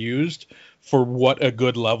stick that I used for what a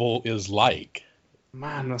good level is like.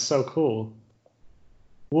 Man, that's so cool.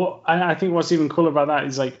 Well, I think what's even cooler about that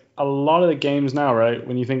is like a lot of the games now, right?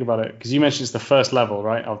 When you think about it, because you mentioned it's the first level,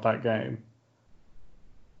 right, of that game.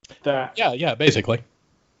 Yeah, basically.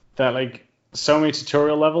 That like so many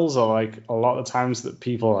tutorial levels are like a lot of times that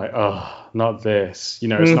people are like, oh, not this,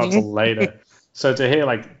 it's not till later. So to hear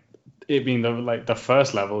like it being the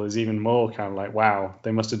first level is even more kind of like, wow,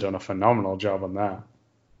 they must have done a phenomenal job on that.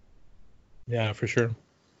 Yeah, for sure.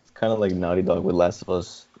 It's kind of like Naughty Dog with Last of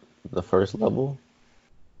Us, the first level.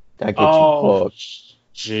 That gets you hooked.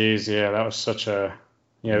 Jeez, yeah, that was such a...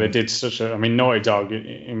 Yeah, they did such a... I mean, Naughty Dog,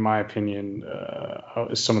 in my opinion,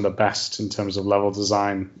 is some of the best in terms of level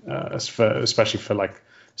design, especially for like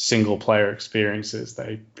single-player experiences.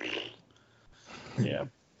 Yeah,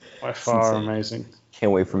 by far amazing.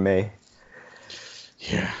 Can't wait for May.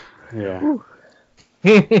 Yeah. I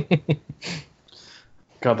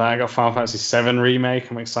got Final Fantasy VII Remake.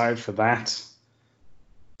 I'm excited for that.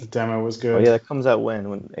 The demo was good. Oh, yeah, that comes out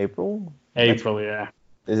when? April? April, yeah.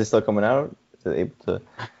 Is it still coming out? Is it able to...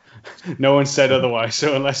 No one said otherwise,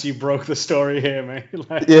 so unless you broke the story here, mate.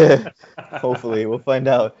 Yeah, hopefully. We'll find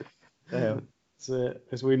out. Damn. That's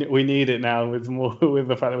it. We need it now with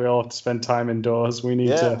the fact that we all have to spend time indoors. We need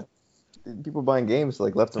to... People buying games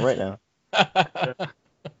like left and right now.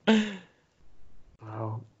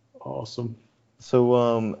 Wow, awesome.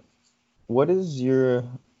 So, what is your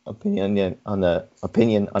opinion on the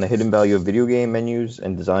hidden value of video game menus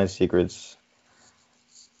and design secrets,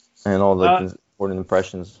 and all the important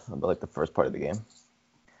impressions about like the first part of the game?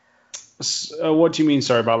 What do you mean?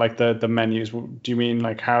 Sorry, about like the menus. Do you mean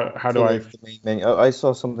like how do I? The main menu. I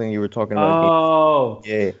saw something you were talking about. Oh,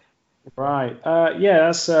 yeah. Right.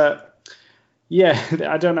 That's. Yeah,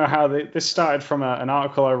 I don't know how this started from an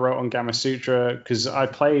article I wrote on Gamasutra because I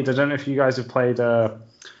don't know if you guys have played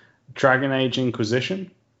Dragon Age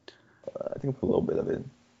Inquisition. I think a little bit of it,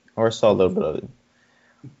 or I saw a little bit of it.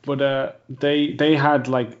 But they had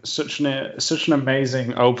like such an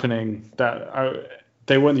amazing opening that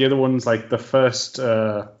they weren't the other ones. Like the first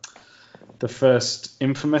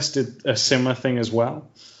Infamous did a similar thing as well.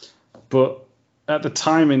 But at the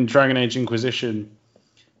time in Dragon Age Inquisition,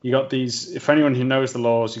 you got these, if anyone who knows the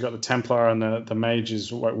laws, you got the Templar and the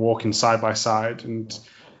mages walking side by side. And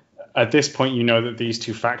at this point, you know that these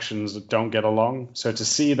two factions don't get along. So to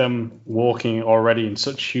see them walking already in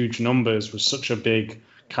such huge numbers was such a big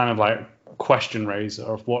kind of like question raiser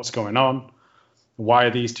of what's going on. Why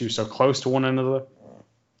are these two so close to one another?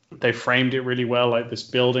 They framed it really well, like this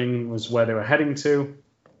building was where they were heading to.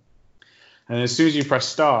 And as soon as you press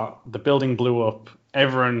start, the building blew up.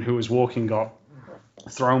 Everyone who was walking got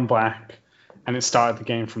thrown back, and it started the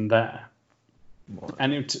game from there.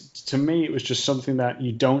 And to me, it was just something that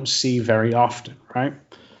you don't see very often, right?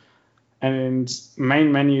 And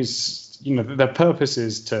main menus, their purpose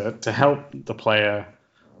is to help the player,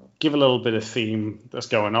 give a little bit of theme that's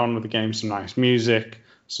going on with the game, some nice music,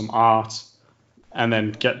 some art, and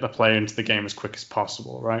then get the player into the game as quick as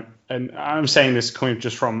possible, right? And I'm saying this coming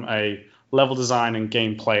just from a level design and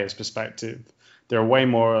game player's perspective. There are way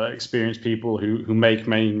more experienced people who make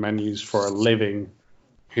main menus for a living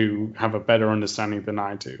who have a better understanding than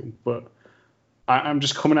I do. But I'm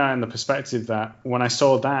just coming at it in the perspective that when I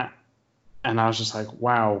saw that, and I was just like,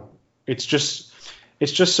 wow, it's just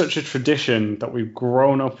such a tradition that we've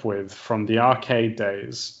grown up with from the arcade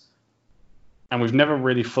days and we've never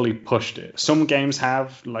really fully pushed it. Some games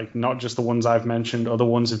have, like not just the ones I've mentioned. Other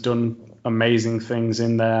ones have done amazing things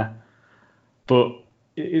in there, but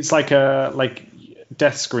it's like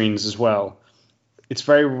death screens as well. It's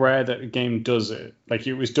very rare that a game does it. Like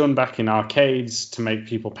it was done back in arcades to make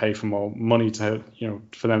people pay for more money to,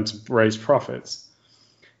 for them to raise profits.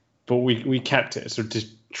 But we kept it. So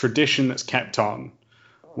tradition that's kept on.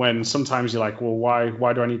 When sometimes you're like, well,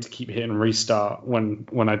 why do I need to keep hitting restart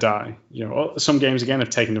when I die? Some games again have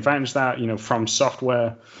taken advantage of that. From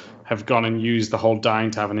Software have gone and used the whole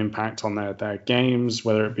dying to have an impact on their games,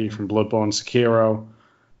 whether it be from Bloodborne, Sekiro,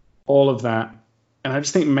 all of that. And I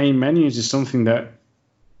just think main menus is something that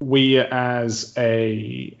we as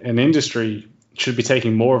an industry should be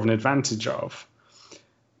taking more of an advantage of.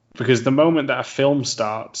 Because the moment that a film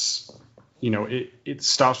starts, it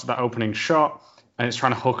starts with that opening shot and it's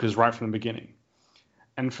trying to hook us right from the beginning.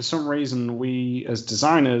 And for some reason, we as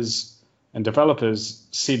designers and developers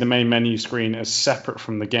see the main menu screen as separate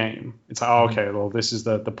from the game. It's like, oh, okay, well, this is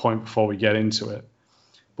the point before we get into it.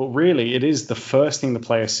 But really, it is the first thing the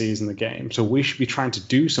player sees in the game. So we should be trying to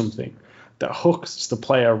do something that hooks the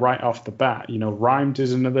player right off the bat. Rhymed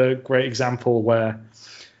is another great example where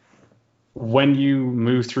when you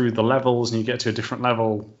move through the levels and you get to a different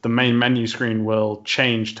level, the main menu screen will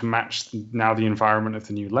change to match now the environment of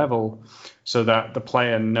the new level so that the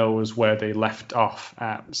player knows where they left off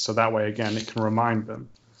at. So that way, again, it can remind them.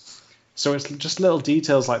 So it's just little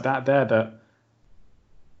details like that there that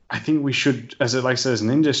I think we should, as an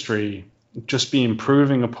industry, just be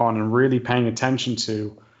improving upon and really paying attention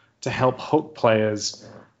to help hook players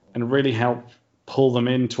and really help pull them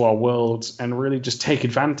into our worlds and really just take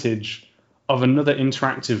advantage of another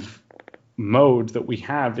interactive mode that we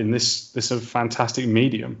have in this fantastic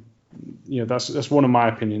medium. That's one of my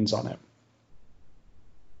opinions on it.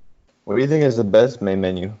 What do you think is the best main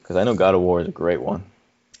menu? Because I know God of War is a great one.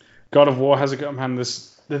 God of War has a good man.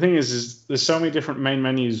 The thing is there's so many different main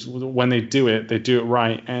menus. When they do it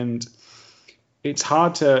right, and it's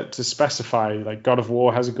hard to specify. Like God of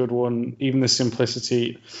War has a good one, even the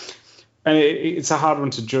simplicity. And it's a hard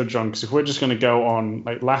one to judge on, because if we're just going to go on,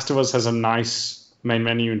 like Last of Us has a nice main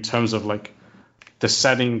menu in terms of like the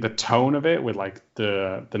setting, the tone of it, with like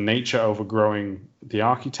the nature overgrowing the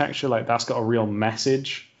architecture. Like that's got a real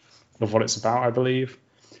message of what it's about, I believe.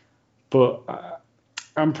 But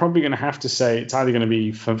I'm probably going to have to say it's either going to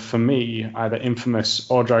be, for me, either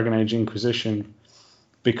Infamous or Dragon Age Inquisition,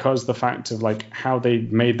 because the fact of like how they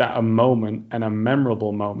made that a moment and a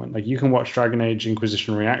memorable moment. Like you can watch Dragon Age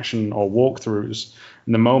Inquisition reaction or walkthroughs,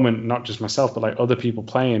 and the moment, not just myself, but like other people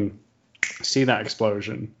playing, see that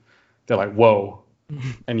explosion, they're like, whoa,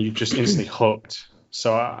 and you just instantly hooked.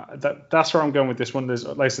 So that's where I'm going with this one. There's,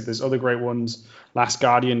 like I said, there's other great ones. Last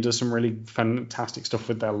Guardian does some really fantastic stuff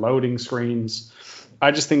with their loading screens.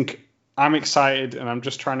 I just think I'm excited, and I'm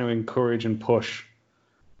just trying to encourage and push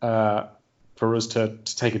for us to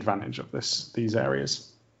take advantage of these areas.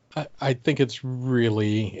 I think it's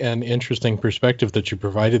really an interesting perspective that you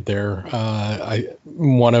provided there.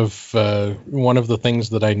 One of the things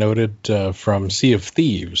that I noted from Sea of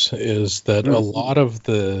Thieves is that a lot of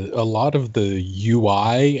the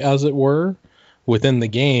UI, as it were, within the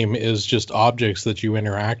game is just objects that you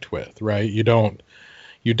interact with, right? You don't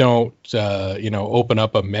open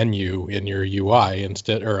up a menu in your UI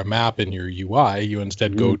instead, or a map in your UI. You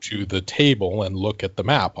instead go to the table and look at the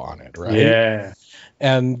map on it, right? Yeah.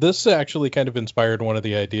 And this actually kind of inspired one of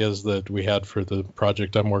the ideas that we had for the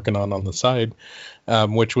project I'm working on the side,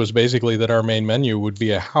 which was basically that our main menu would be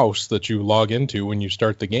a house that you log into when you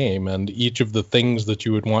start the game. And each of the things that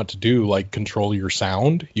you would want to do, like control your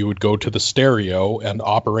sound, you would go to the stereo and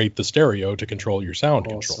operate the stereo to control your sound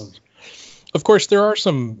controls. Of course, there are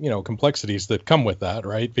some, complexities that come with that,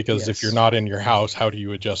 right? Because if you're not in your house, how do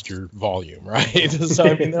you adjust your volume, right? So,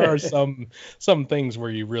 I mean, there are some things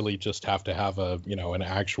where you really just have to have an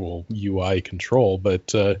actual UI control.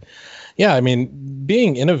 But yeah, I mean,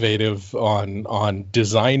 being innovative on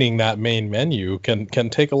designing that main menu can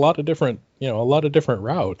take a lot of different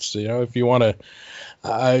routes. If you want to.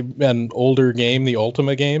 An older game, the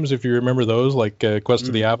Ultima games, if you remember those, like Quest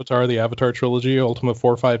of the Avatar trilogy, Ultima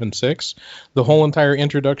 4, 5, and 6, the whole entire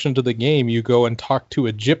introduction to the game, you go and talk to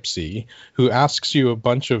a gypsy who asks you a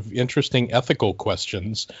bunch of interesting ethical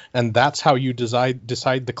questions, and that's how you decide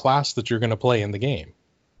the class that you're going to play in the game.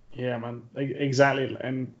 Yeah, man, exactly,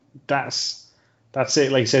 and that's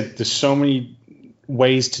it. Like I said, there's so many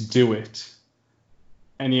ways to do it,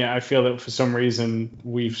 and yeah, I feel that for some reason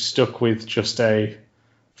we've stuck with just a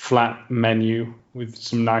flat menu with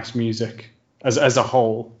some nice music as a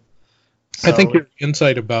whole, I think your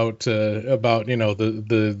insight about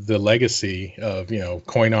the legacy of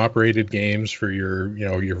coin operated games for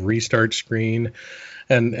your restart screen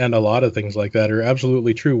and a lot of things like that are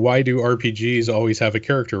absolutely true. Why do RPGs always have a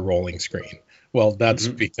character rolling screen? Well, that's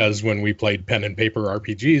because when we played pen and paper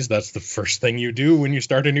RPGs, that's the first thing you do when you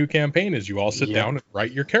start a new campaign is you all sit down and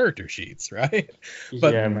write your character sheets, right?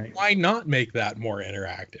 But why not make that more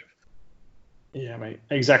interactive? Yeah, mate.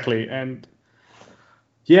 Exactly. And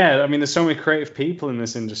yeah, I mean, there's so many creative people in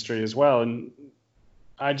this industry as well. And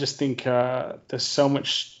I just think there's so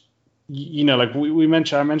much, like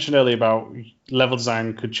I mentioned earlier about level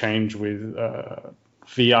design could change with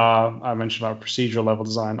VR. I mentioned about procedural level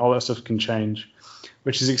design. All that stuff can change,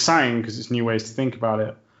 which is exciting because it's new ways to think about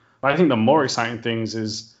it. But I think the more exciting things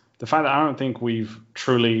is the fact that I don't think we've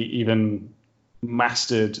truly even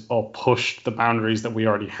mastered or pushed the boundaries that we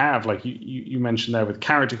already have. Like you mentioned there with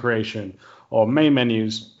character creation or main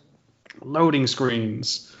menus, loading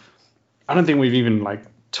screens. I don't think we've even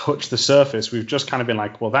touched the surface. We've just kind of been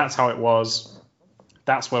like, well, that's how it was.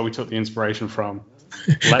 That's where we took the inspiration from.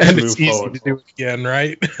 Let's and move it's easy forward. to do it again,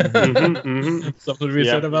 right? Something to be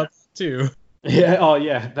said about that too. Yeah. Oh,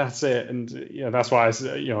 yeah. That's it. And that's why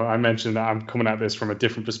I mentioned that I'm coming at this from a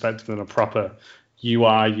different perspective than a proper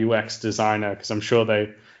UI UX designer, because I'm sure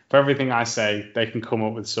for everything I say, they can come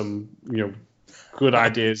up with some good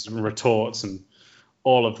ideas and retorts and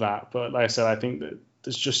all of that. But like I said, I think that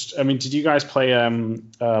there's just. I mean, did you guys play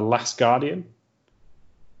Last Guardian?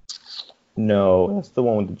 No, that's the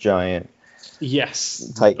one with the giant.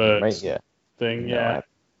 Yes, Titan, right? Yeah. Thing, yeah.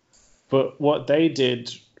 But what they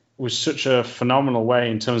did was such a phenomenal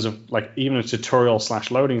way in terms of even a tutorial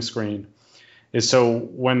 / loading screen. Is so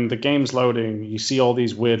when the game's loading, you see all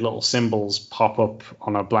these weird little symbols pop up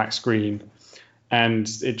on a black screen, and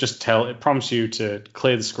it prompts you to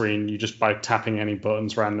clear the screen just by tapping any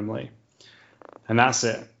buttons randomly, and that's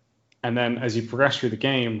it. And then as you progress through the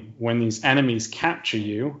game, when these enemies capture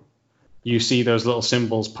you, you see those little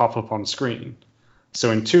symbols pop up on screen.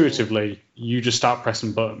 So intuitively, you just start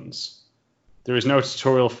pressing buttons. There is no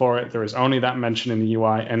tutorial for it. There is only that mention in the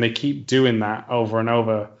UI, and they keep doing that over and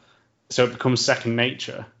over. So it becomes second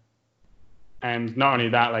nature. And not only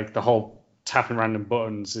that, the whole tapping random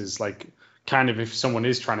buttons is kind of if someone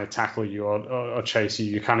is trying to tackle you or chase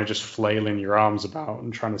you, you're kind of just flailing your arms about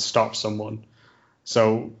and trying to stop someone.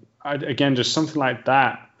 So again, just something like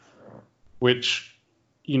that, which,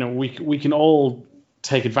 we can all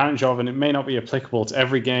take advantage of, and it may not be applicable to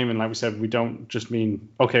every game. And like we said, we don't just mean,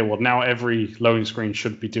 okay, well, now every loading screen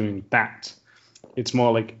should be doing that. It's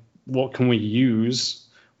more like, what can we use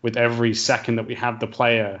with every second that we have the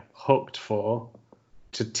player hooked for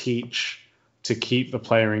to teach, to keep the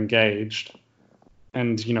player engaged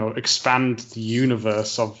and, expand the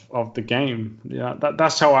universe of the game. Yeah,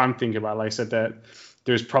 that's how I'm thinking about it. Like I said, that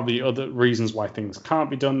there's probably other reasons why things can't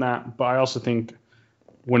be done that, but I also think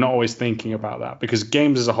we're not always thinking about that because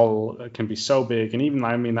games as a whole can be so big. And even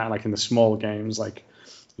I mean that in the small games,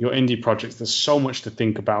 your indie projects, there's so much to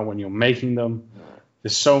think about when you're making them.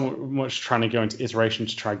 There's so much trying to go into iteration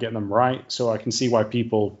to try and get them right. So I can see why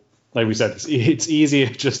people, like we said, it's easier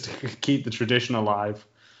just to keep the tradition alive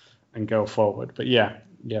and go forward. But yeah,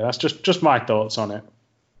 that's just my thoughts on it.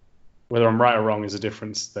 Whether I'm right or wrong is a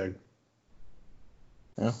different thing.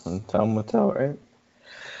 Yeah, time will tell, right?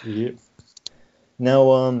 Yep.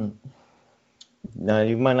 Now,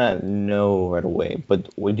 you might not know right away,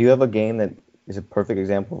 but do you have a game that is a perfect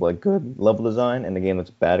example of good level design and a game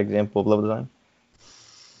that's a bad example of level design?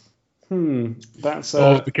 That's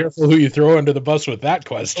be careful who you throw under the bus with that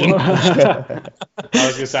question. I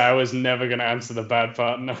was gonna say I was never gonna answer the bad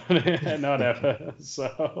part, not ever.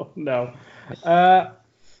 So no,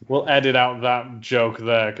 we'll edit out that joke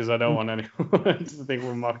there because I don't want anyone to think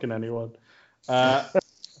we're mocking anyone.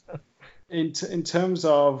 In terms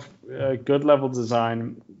of good level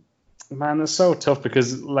design, man, that's so tough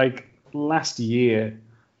because last year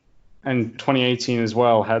and 2018 as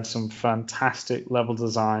well had some fantastic level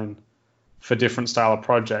design for different style of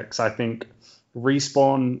projects. I think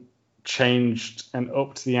Respawn changed and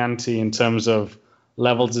upped the ante in terms of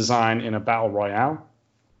level design in a battle royale.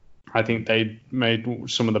 I think they made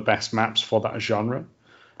some of the best maps for that genre.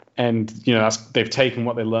 And, they've taken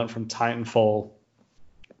what they learned from Titanfall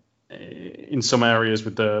in some areas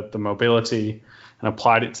with the mobility and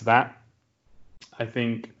applied it to that. I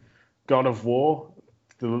think God of War,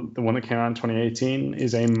 the one that came out in 2018,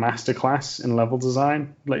 is a masterclass in level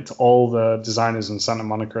design. To all the designers in Santa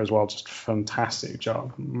Monica as well, just fantastic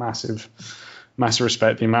job. Massive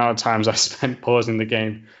respect. The amount of times I spent pausing the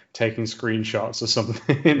game, taking screenshots or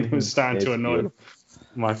something, it was starting to annoy me.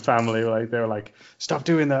 my family, like they were like, stop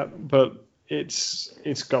doing that. But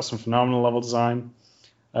it's got some phenomenal level design.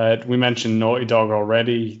 We mentioned Naughty Dog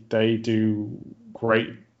already. They do great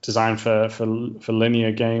design for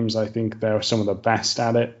linear games. I think they're some of the best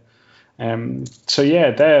at it. So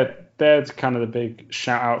yeah, they're kind of the big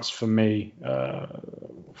shout outs for me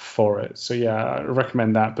for it. So yeah, I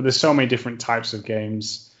recommend that. But there's so many different types of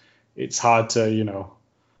games. It's hard to,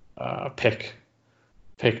 pick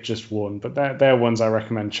just one. But they're ones I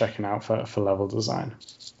recommend checking out for level design.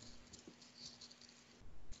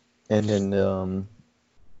 And then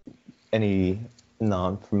any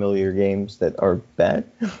non-familiar games that are bad?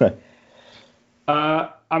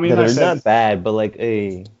 I mean, that are not bad, but like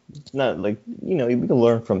not like, you can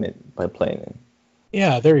learn from it by playing it.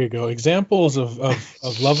 Yeah, there you go. Examples of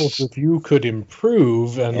levels that you could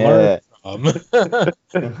improve and learn from.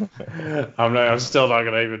 I'm still not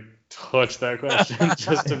gonna even touch that question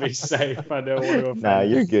just to be safe. I don't want to offend. Nah,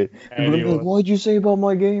 you're good. Like, what'd you say about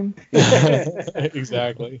my game?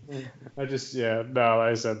 Exactly. Like I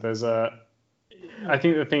said, I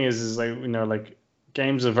think the thing is like,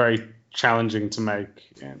 games are very challenging to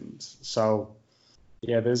make, and so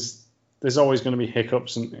yeah, there's always going to be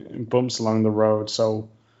hiccups and bumps along the road. So,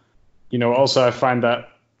 also I find that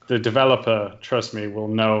the developer, trust me, will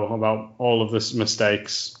know about all of the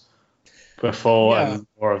mistakes before and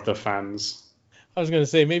more of the fans. I was going to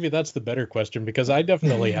say, maybe that's the better question, because I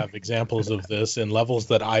definitely have examples of this in levels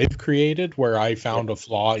that I've created where I found a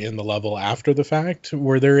flaw in the level after the fact.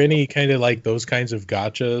 Were there any kind of like those kinds of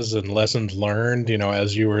gotchas and lessons learned,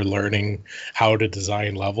 as you were learning how to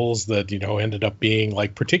design levels that, ended up being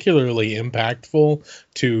like particularly impactful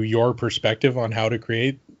to your perspective on how to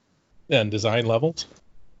create and design levels?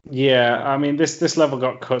 Yeah, I mean, this level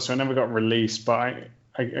got cut, so it never got released, but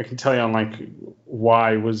I can tell you on like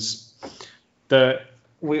why was...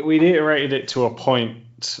 We iterated it to a point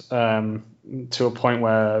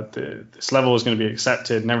where this level was going to be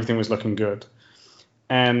accepted and everything was looking good,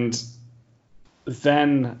 and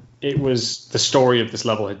then it was the story of this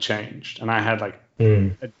level had changed, and I had like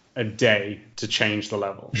a day to change the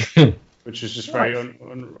level, which is just very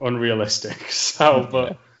unrealistic. So,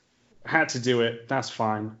 but I had to do it. That's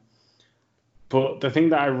fine. But the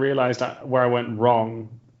thing that I realized where I went wrong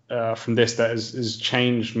from this that has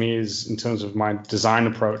changed me is in terms of my design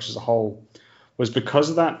approach as a whole, was because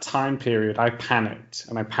of that time period, I panicked,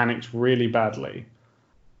 and I panicked really badly.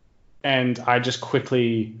 And I just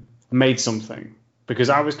quickly made something, because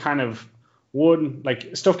I was kind of,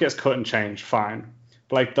 like, stuff gets cut and changed, fine.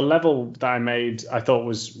 But like the level that I made, I thought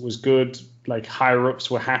was good. Like higher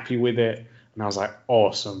ups were happy with it. And I was like,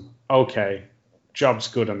 awesome. Okay, job's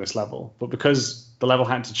good on this level. But because the level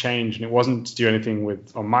had to change, and it wasn't to do anything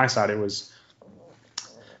with, on my side, it was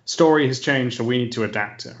story has changed, so we need to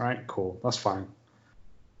adapt it, right? Cool, that's fine.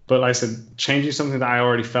 But like I said, changing something that I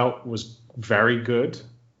already felt was very good,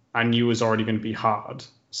 I knew was already going to be hard.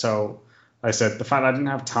 So like I said, the fact that I didn't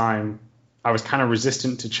have time, I was kind of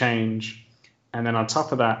resistant to change. And then on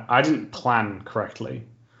top of that, I didn't plan correctly.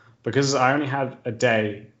 Because I only had a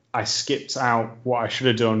day, I skipped out what I should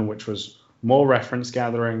have done, which was more reference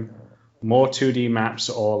gathering, more 2D maps,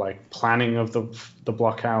 or like planning of the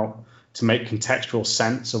block out to make contextual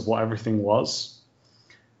sense of what everything was.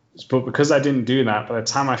 But because I didn't do that, by the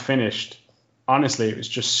time I finished, honestly, it was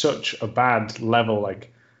just such a bad level.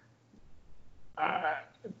 Like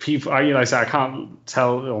people, I say I can't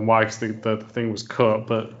tell why, because the thing was cut,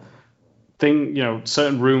 but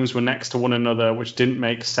certain rooms were next to one another, which didn't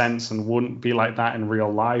make sense and wouldn't be like that in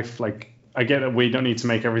real life. Like, I get that we don't need to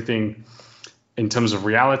make everything in terms of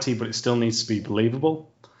reality, but it still needs to be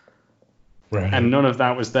believable. Right. And none of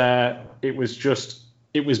that was there. It was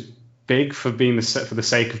big for the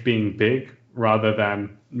sake of being big, rather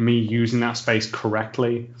than me using that space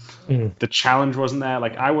correctly. The challenge wasn't there.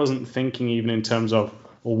 Like, I wasn't thinking even in terms of,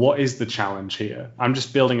 well, what is the challenge here? I'm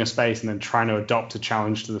just building a space and then trying to adopt a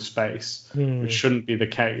challenge to the space, which shouldn't be the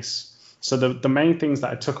case. So the main things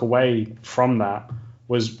that I took away from that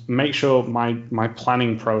was make sure my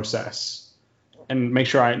planning process, and make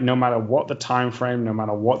sure no matter what the time frame, no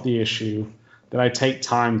matter what the issue, that I take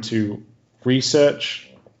time to research,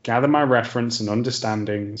 gather my reference and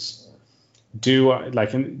understandings,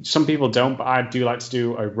 and some people don't, but I do like to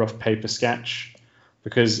do a rough paper sketch,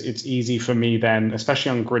 because it's easy for me then,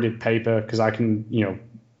 especially on gridded paper, because I can,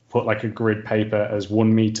 put like a grid paper as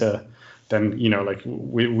 1 meter. Then, like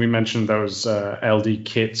we mentioned those LD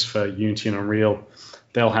kits for Unity and Unreal,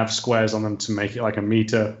 they'll have squares on them to make it like a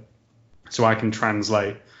meter. So I can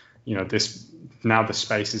translate, this, now the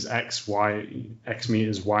space is X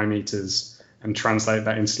meters, Y meters, and translate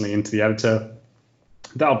that instantly into the editor.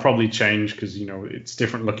 That'll probably change because, it's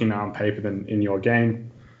different looking now on paper than in your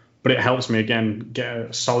game. But it helps me, again, get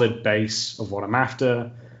a solid base of what I'm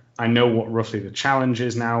after. I know what roughly the challenge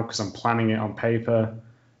is now because I'm planning it on paper.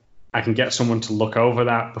 I can get someone to look over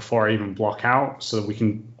that before I even block out so that we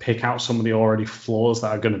can pick out some of the already flaws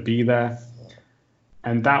that are going to be there.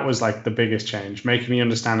 And that was like the biggest change, making me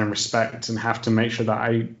understand and respect and have to make sure that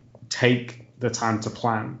I take the time to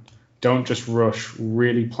plan. Don't just rush,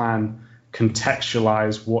 really plan,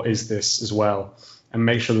 contextualize what is this as well, and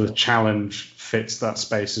make sure the challenge fits that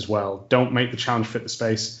space as well. Don't make the challenge fit the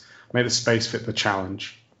space, make the space fit the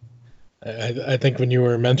challenge. I think when you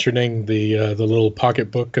were mentioning the little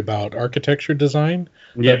pocketbook about architecture design,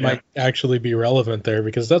 that might actually be relevant there,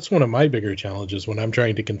 because that's one of my bigger challenges when I'm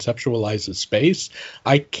trying to conceptualize a space.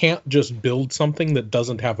 I can't just build something that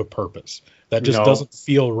doesn't have a purpose. That just doesn't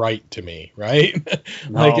feel right to me, right?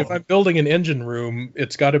 Like if I'm building an engine room,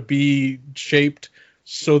 it's got to be shaped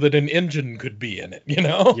so that an engine could be in it,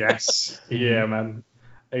 Yes. Yeah, man.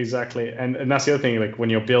 Exactly. And that's the other thing, like when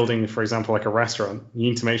you're building, for example, like a restaurant, you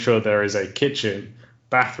need to make sure there is a kitchen,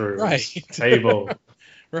 bathroom, table,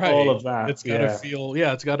 all of that. It's got to feel,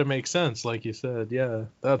 it's got to make sense, like you said. Yeah,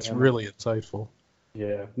 that's really insightful.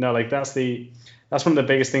 Yeah. No, like that's one of the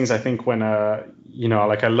biggest things I think when,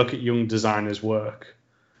 like I look at young designers' work.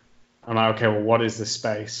 I'm like, okay, well, what is this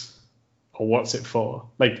space? Or what's it for?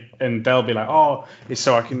 Like, and they'll be like, oh, it's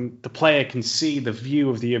so the player can see the view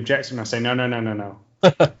of the objective. And I say, no.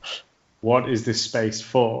 What is this space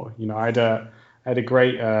for? I had a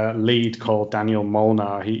great lead called Daniel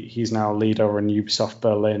Molnar. He's now lead over in Ubisoft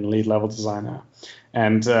Berlin, lead level designer.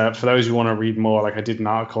 And for those who want to read more, like I did an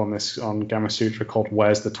article on this on Gamasutra called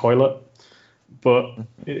 "Where's the Toilet?" But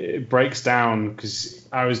it breaks down because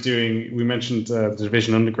we mentioned the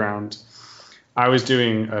Division Underground. I was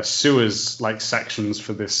doing sewers like sections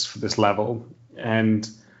for this level, and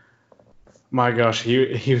my gosh,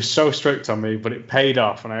 he was so strict on me, but it paid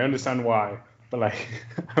off, and I understand why. But like,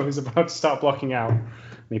 I was about to start blocking out, and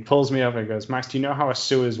he pulls me over and goes, "Max, do you know how a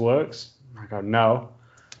sewers works?" I go, "No."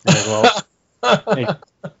 He goes, "Well,"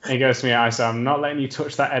 he goes to me, I said, "I'm not letting you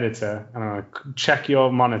touch that editor, and I'm gonna check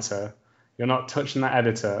your monitor. You're not touching that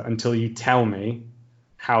editor until you tell me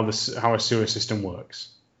how a sewer system works."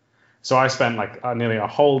 So I spent like nearly a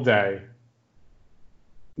whole day,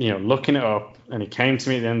 looking it up, and he came to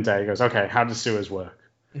me at the end of the day. He goes, "Okay, how does sewers work?"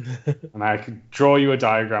 And I could draw you a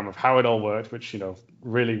diagram of how it all worked, which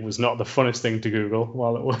really was not the funnest thing to Google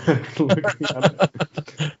while it worked.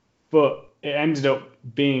 But it ended up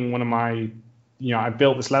being one of my, I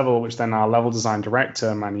built this level, which then our level design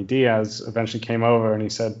director, Manny Diaz, eventually came over and he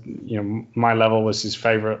said, my level was his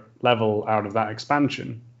favorite level out of that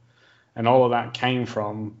expansion. And all of that came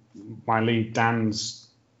from my lead Dan's,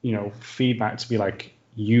 feedback to be like,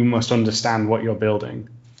 you must understand what you're building.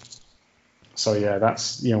 So yeah,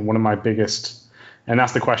 that's one of my biggest, and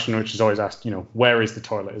that's the question which is always asked. Where is the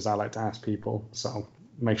toilet? As I like to ask people. So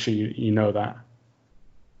make sure you know that.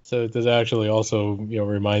 So this actually also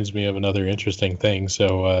reminds me of another interesting thing.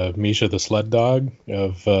 So Misha the Sled Dog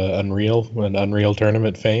of Unreal and Unreal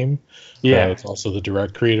Tournament fame. Yeah, it's also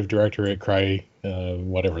the creative director at Cry,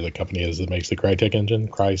 whatever the company is that makes the Crytek engine,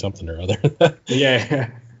 Cry something or other. Yeah.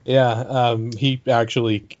 He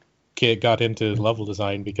actually got into level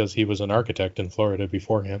design because he was an architect in Florida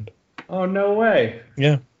beforehand. Oh, no way.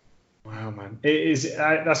 Yeah. Wow, man. That's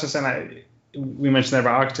what I'm saying. We mentioned there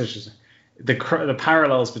about architecture. The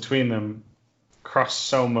parallels between them cross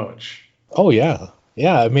so much. Oh, yeah.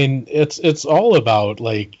 Yeah, I mean, it's all about,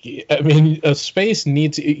 a space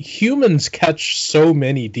humans catch so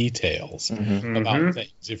many details about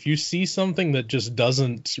things. If you see something that just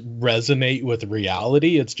doesn't resonate with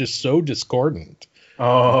reality, it's just so discordant.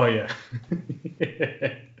 Oh, yeah.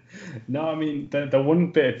 No, I mean, the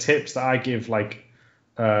one bit of tips that I give,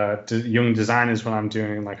 to young designers when I'm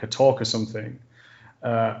doing, a talk or something,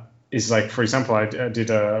 is for example, I did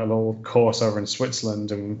a little course over in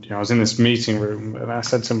Switzerland, and I was in this meeting room, and I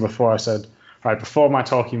said to them before, I said, right, before my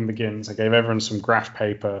talk even begins, I gave everyone some graph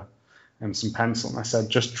paper and some pencil, and I said,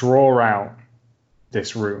 just draw out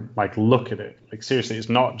this room, look at it. Seriously, it's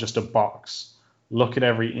not just a box. Look at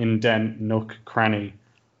every indent, nook, cranny,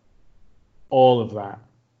 all of that,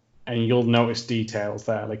 and you'll notice details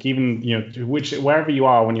there. Even, wherever you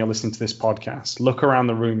are when you're listening to this podcast, look around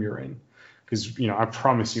the room you're in. Because, I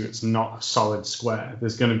promise you it's not a solid square.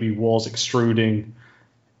 There's going to be walls extruding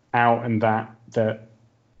out and that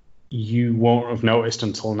you won't have noticed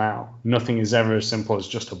until now. Nothing is ever as simple as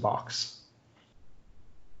just a box.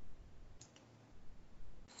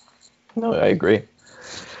 No, I agree.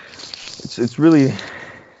 It's really,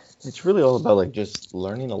 It's really all about like just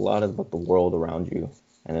learning a lot about the world around you,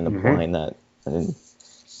 and then applying that, and then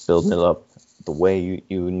building it up the way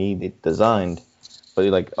you need it designed. But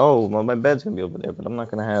you're like, oh, well, my bed's gonna be over there, but I'm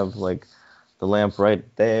not gonna have like the lamp right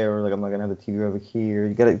there, or like I'm not gonna have the TV over here.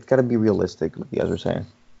 It's gotta be realistic, like you guys were saying.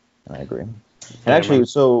 And I agree. And actually,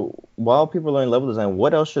 so while people are learning level design,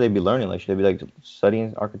 what else should they be learning? Like, should they be like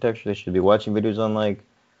studying architecture? They should be watching videos on like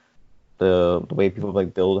the way people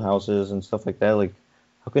like build houses and stuff like that. Like,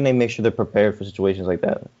 how can they make sure they're prepared for situations like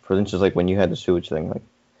that? For instance, like when you had the sewage thing, like.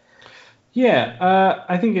 Yeah,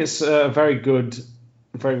 I think it's a very good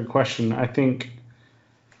question. I think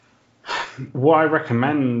what I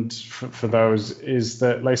recommend for those is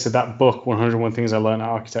that, like I said, that book, 101 Things I Learned at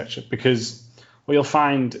Architecture, because what you'll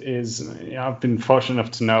find is, I've been fortunate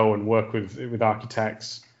enough to know and work with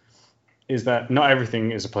architects, is that not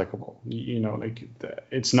everything is applicable. Like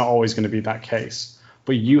it's not always going to be that case.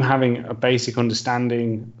 But you having a basic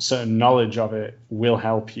understanding, certain knowledge of it will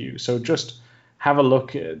help you. So just have a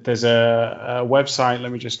look. There's a website.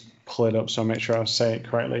 Let me just pull it up so I make sure I say it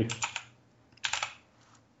correctly.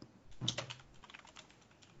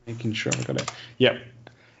 Making sure I got it. Yep.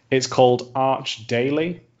 It's called Arch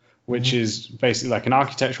Daily, which is basically like an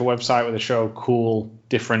architectural website where they show cool,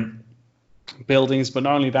 different buildings. But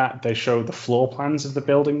not only that, they show the floor plans of the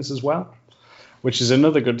buildings as well, which is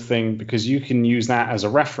another good thing because you can use that as a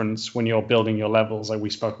reference when you're building your levels. Like we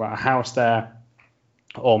spoke about a house there,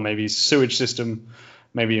 or maybe a sewage system,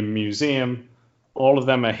 maybe a museum. All of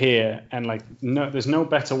them are here, and like there's no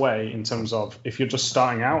better way in terms of if you're just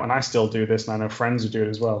starting out, and I still do this, and I know friends who do it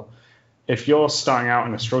as well. If you're starting out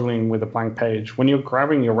and are struggling with a blank page, when you're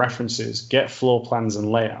grabbing your references, get floor plans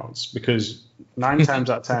and layouts, because 9 times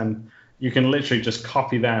out of 10, you can literally just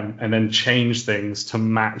copy them and then change things to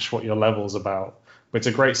match what your level's about. But it's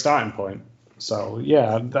a great starting point. So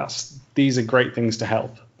yeah, these are great things to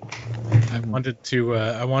help. I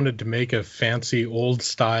wanted to make a fancy old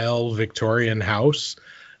style Victorian house,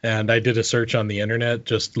 and I did a search on the internet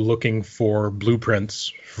just looking for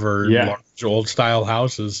blueprints for large old style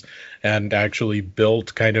houses, and actually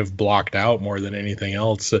built kind of blocked out more than anything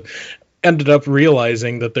else. Ended up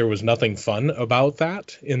realizing that there was nothing fun about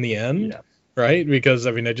that in the end. Right? Because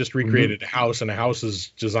I just recreated a house, and a house is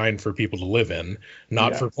designed for people to live in,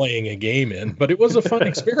 not for playing a game in. But it was a fun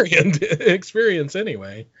experience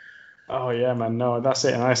anyway. Oh yeah, man. No, that's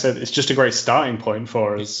it. And I said it's just a great starting point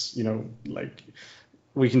for us. Like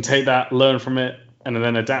we can take that, learn from it, and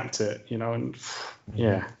then adapt it. And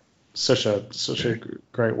such a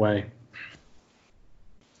great way.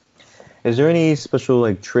 Is there any special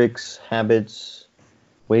like tricks, habits,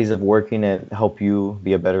 ways of working that help you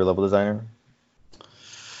be a better level designer?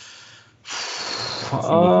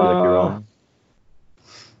 I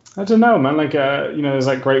don't know, man. Like, there's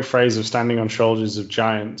that great phrase of standing on shoulders of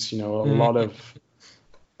giants. A lot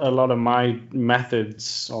of my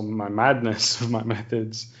methods, or my madness of my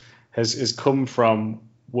methods, has come from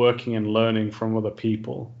working and learning from other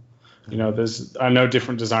people. I know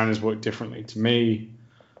different designers work differently. To me,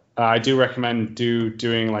 I do recommend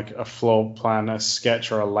doing like a floor plan, a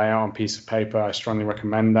sketch, or a layout on a piece of paper. I strongly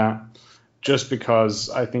recommend that, just because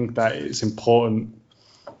I think that it's important,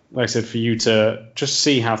 like I said, for you to just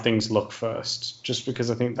see how things look first, just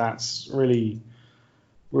because I think that's really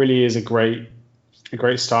is a great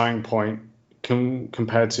starting point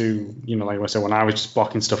compared to, like I said, when I was just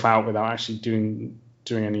blocking stuff out without actually doing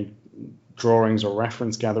any drawings or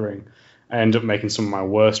reference gathering, I end up making some of my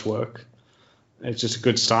worst work. It's just a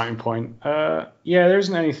good starting point. There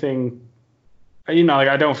isn't anything, like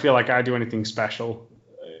I don't feel like I do anything special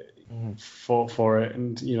for it,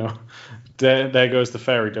 and there goes the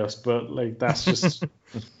fairy dust. But like that's just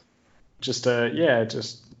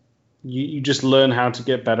you just learn how to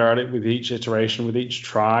get better at it with each iteration, with each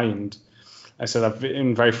try. And I said I've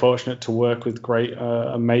been very fortunate to work with great,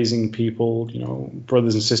 amazing people,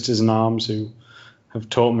 brothers and sisters in arms who have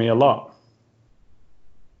taught me a lot.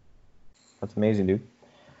 That's amazing, dude.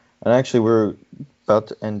 And actually, we're about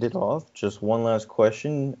to end it off. Just one last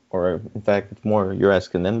question, or in fact, it's more you're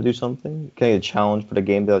asking them to do something. Okay, a challenge for the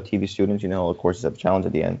Game Dev TV students. Of course, have a challenge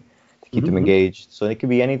at the end to keep them engaged. So it could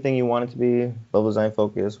be anything you want it to be, level design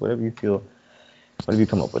focus, whatever you feel. What have you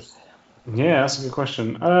come up with? Yeah, that's a good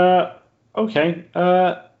question. Okay.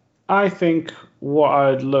 I think what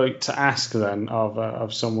I'd like to ask then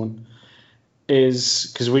of someone is,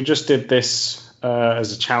 because we just did this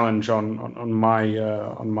as a challenge on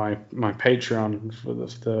my Patreon for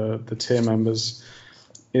the tier members,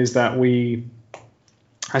 is that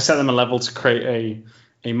I set them a level to create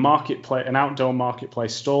a marketplace, an outdoor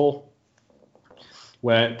marketplace stall,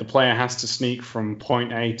 where the player has to sneak from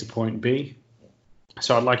point A to point B.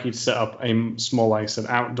 So I'd like you to set up a small, like I said,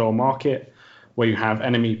 outdoor market where you have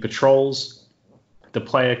enemy patrols. The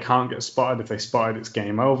player can't get spotted. If they spotted, it's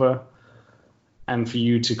game over. And for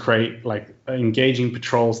you to create like engaging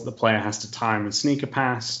patrols that the player has to time and sneak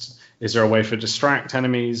past. Is there a way for distract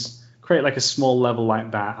enemies? Create like a small level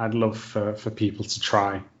like that. I'd love for people to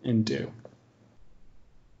try and do.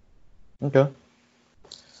 Okay.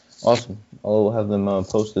 Awesome. I'll have them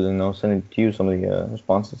posted and I'll send it to you, some of the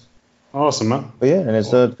responses. Awesome, man. But yeah, and it's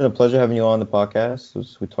been a pleasure having you on the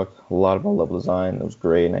podcast. We talked a lot about level design. It was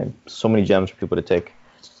great, and I have so many gems for people to take.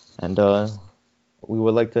 And we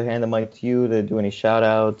would like to hand the mic to you to do any shout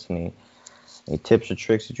outs, any tips or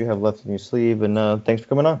tricks that you have left in your sleeve. And thanks for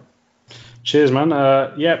coming on. Cheers, man.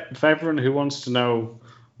 For everyone who wants to know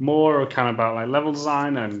more kind of about like level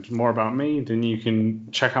design and more about me, then you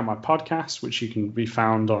can check out my podcast, which you can be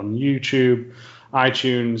found on YouTube,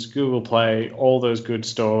 iTunes, Google Play, all those good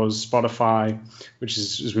stores, Spotify, which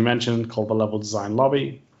is, as we mentioned, called the Level Design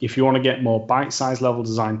Lobby. If you want to get more bite-sized level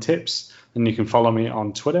design tips, then you can follow me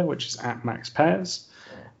on Twitter, which is @MaxPairs.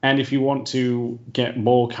 And if you want to get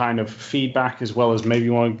more kind of feedback, as well as maybe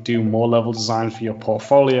you want to do more level design for your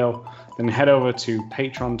portfolio, then head over to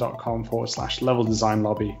patreon.com/level design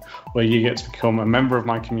lobby, where you get to become a member of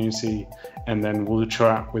my community. And then we'll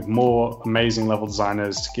chat with more amazing level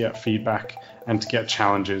designers to get feedback and to get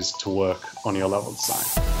challenges to work on your level design.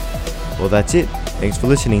 Well, that's it. Thanks for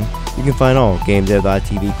listening. You can find all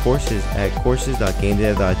GameDev.tv courses at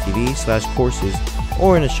courses.gamedev.tv/courses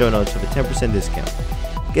or in the show notes of a 10% discount.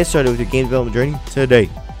 Get started with your game development journey today.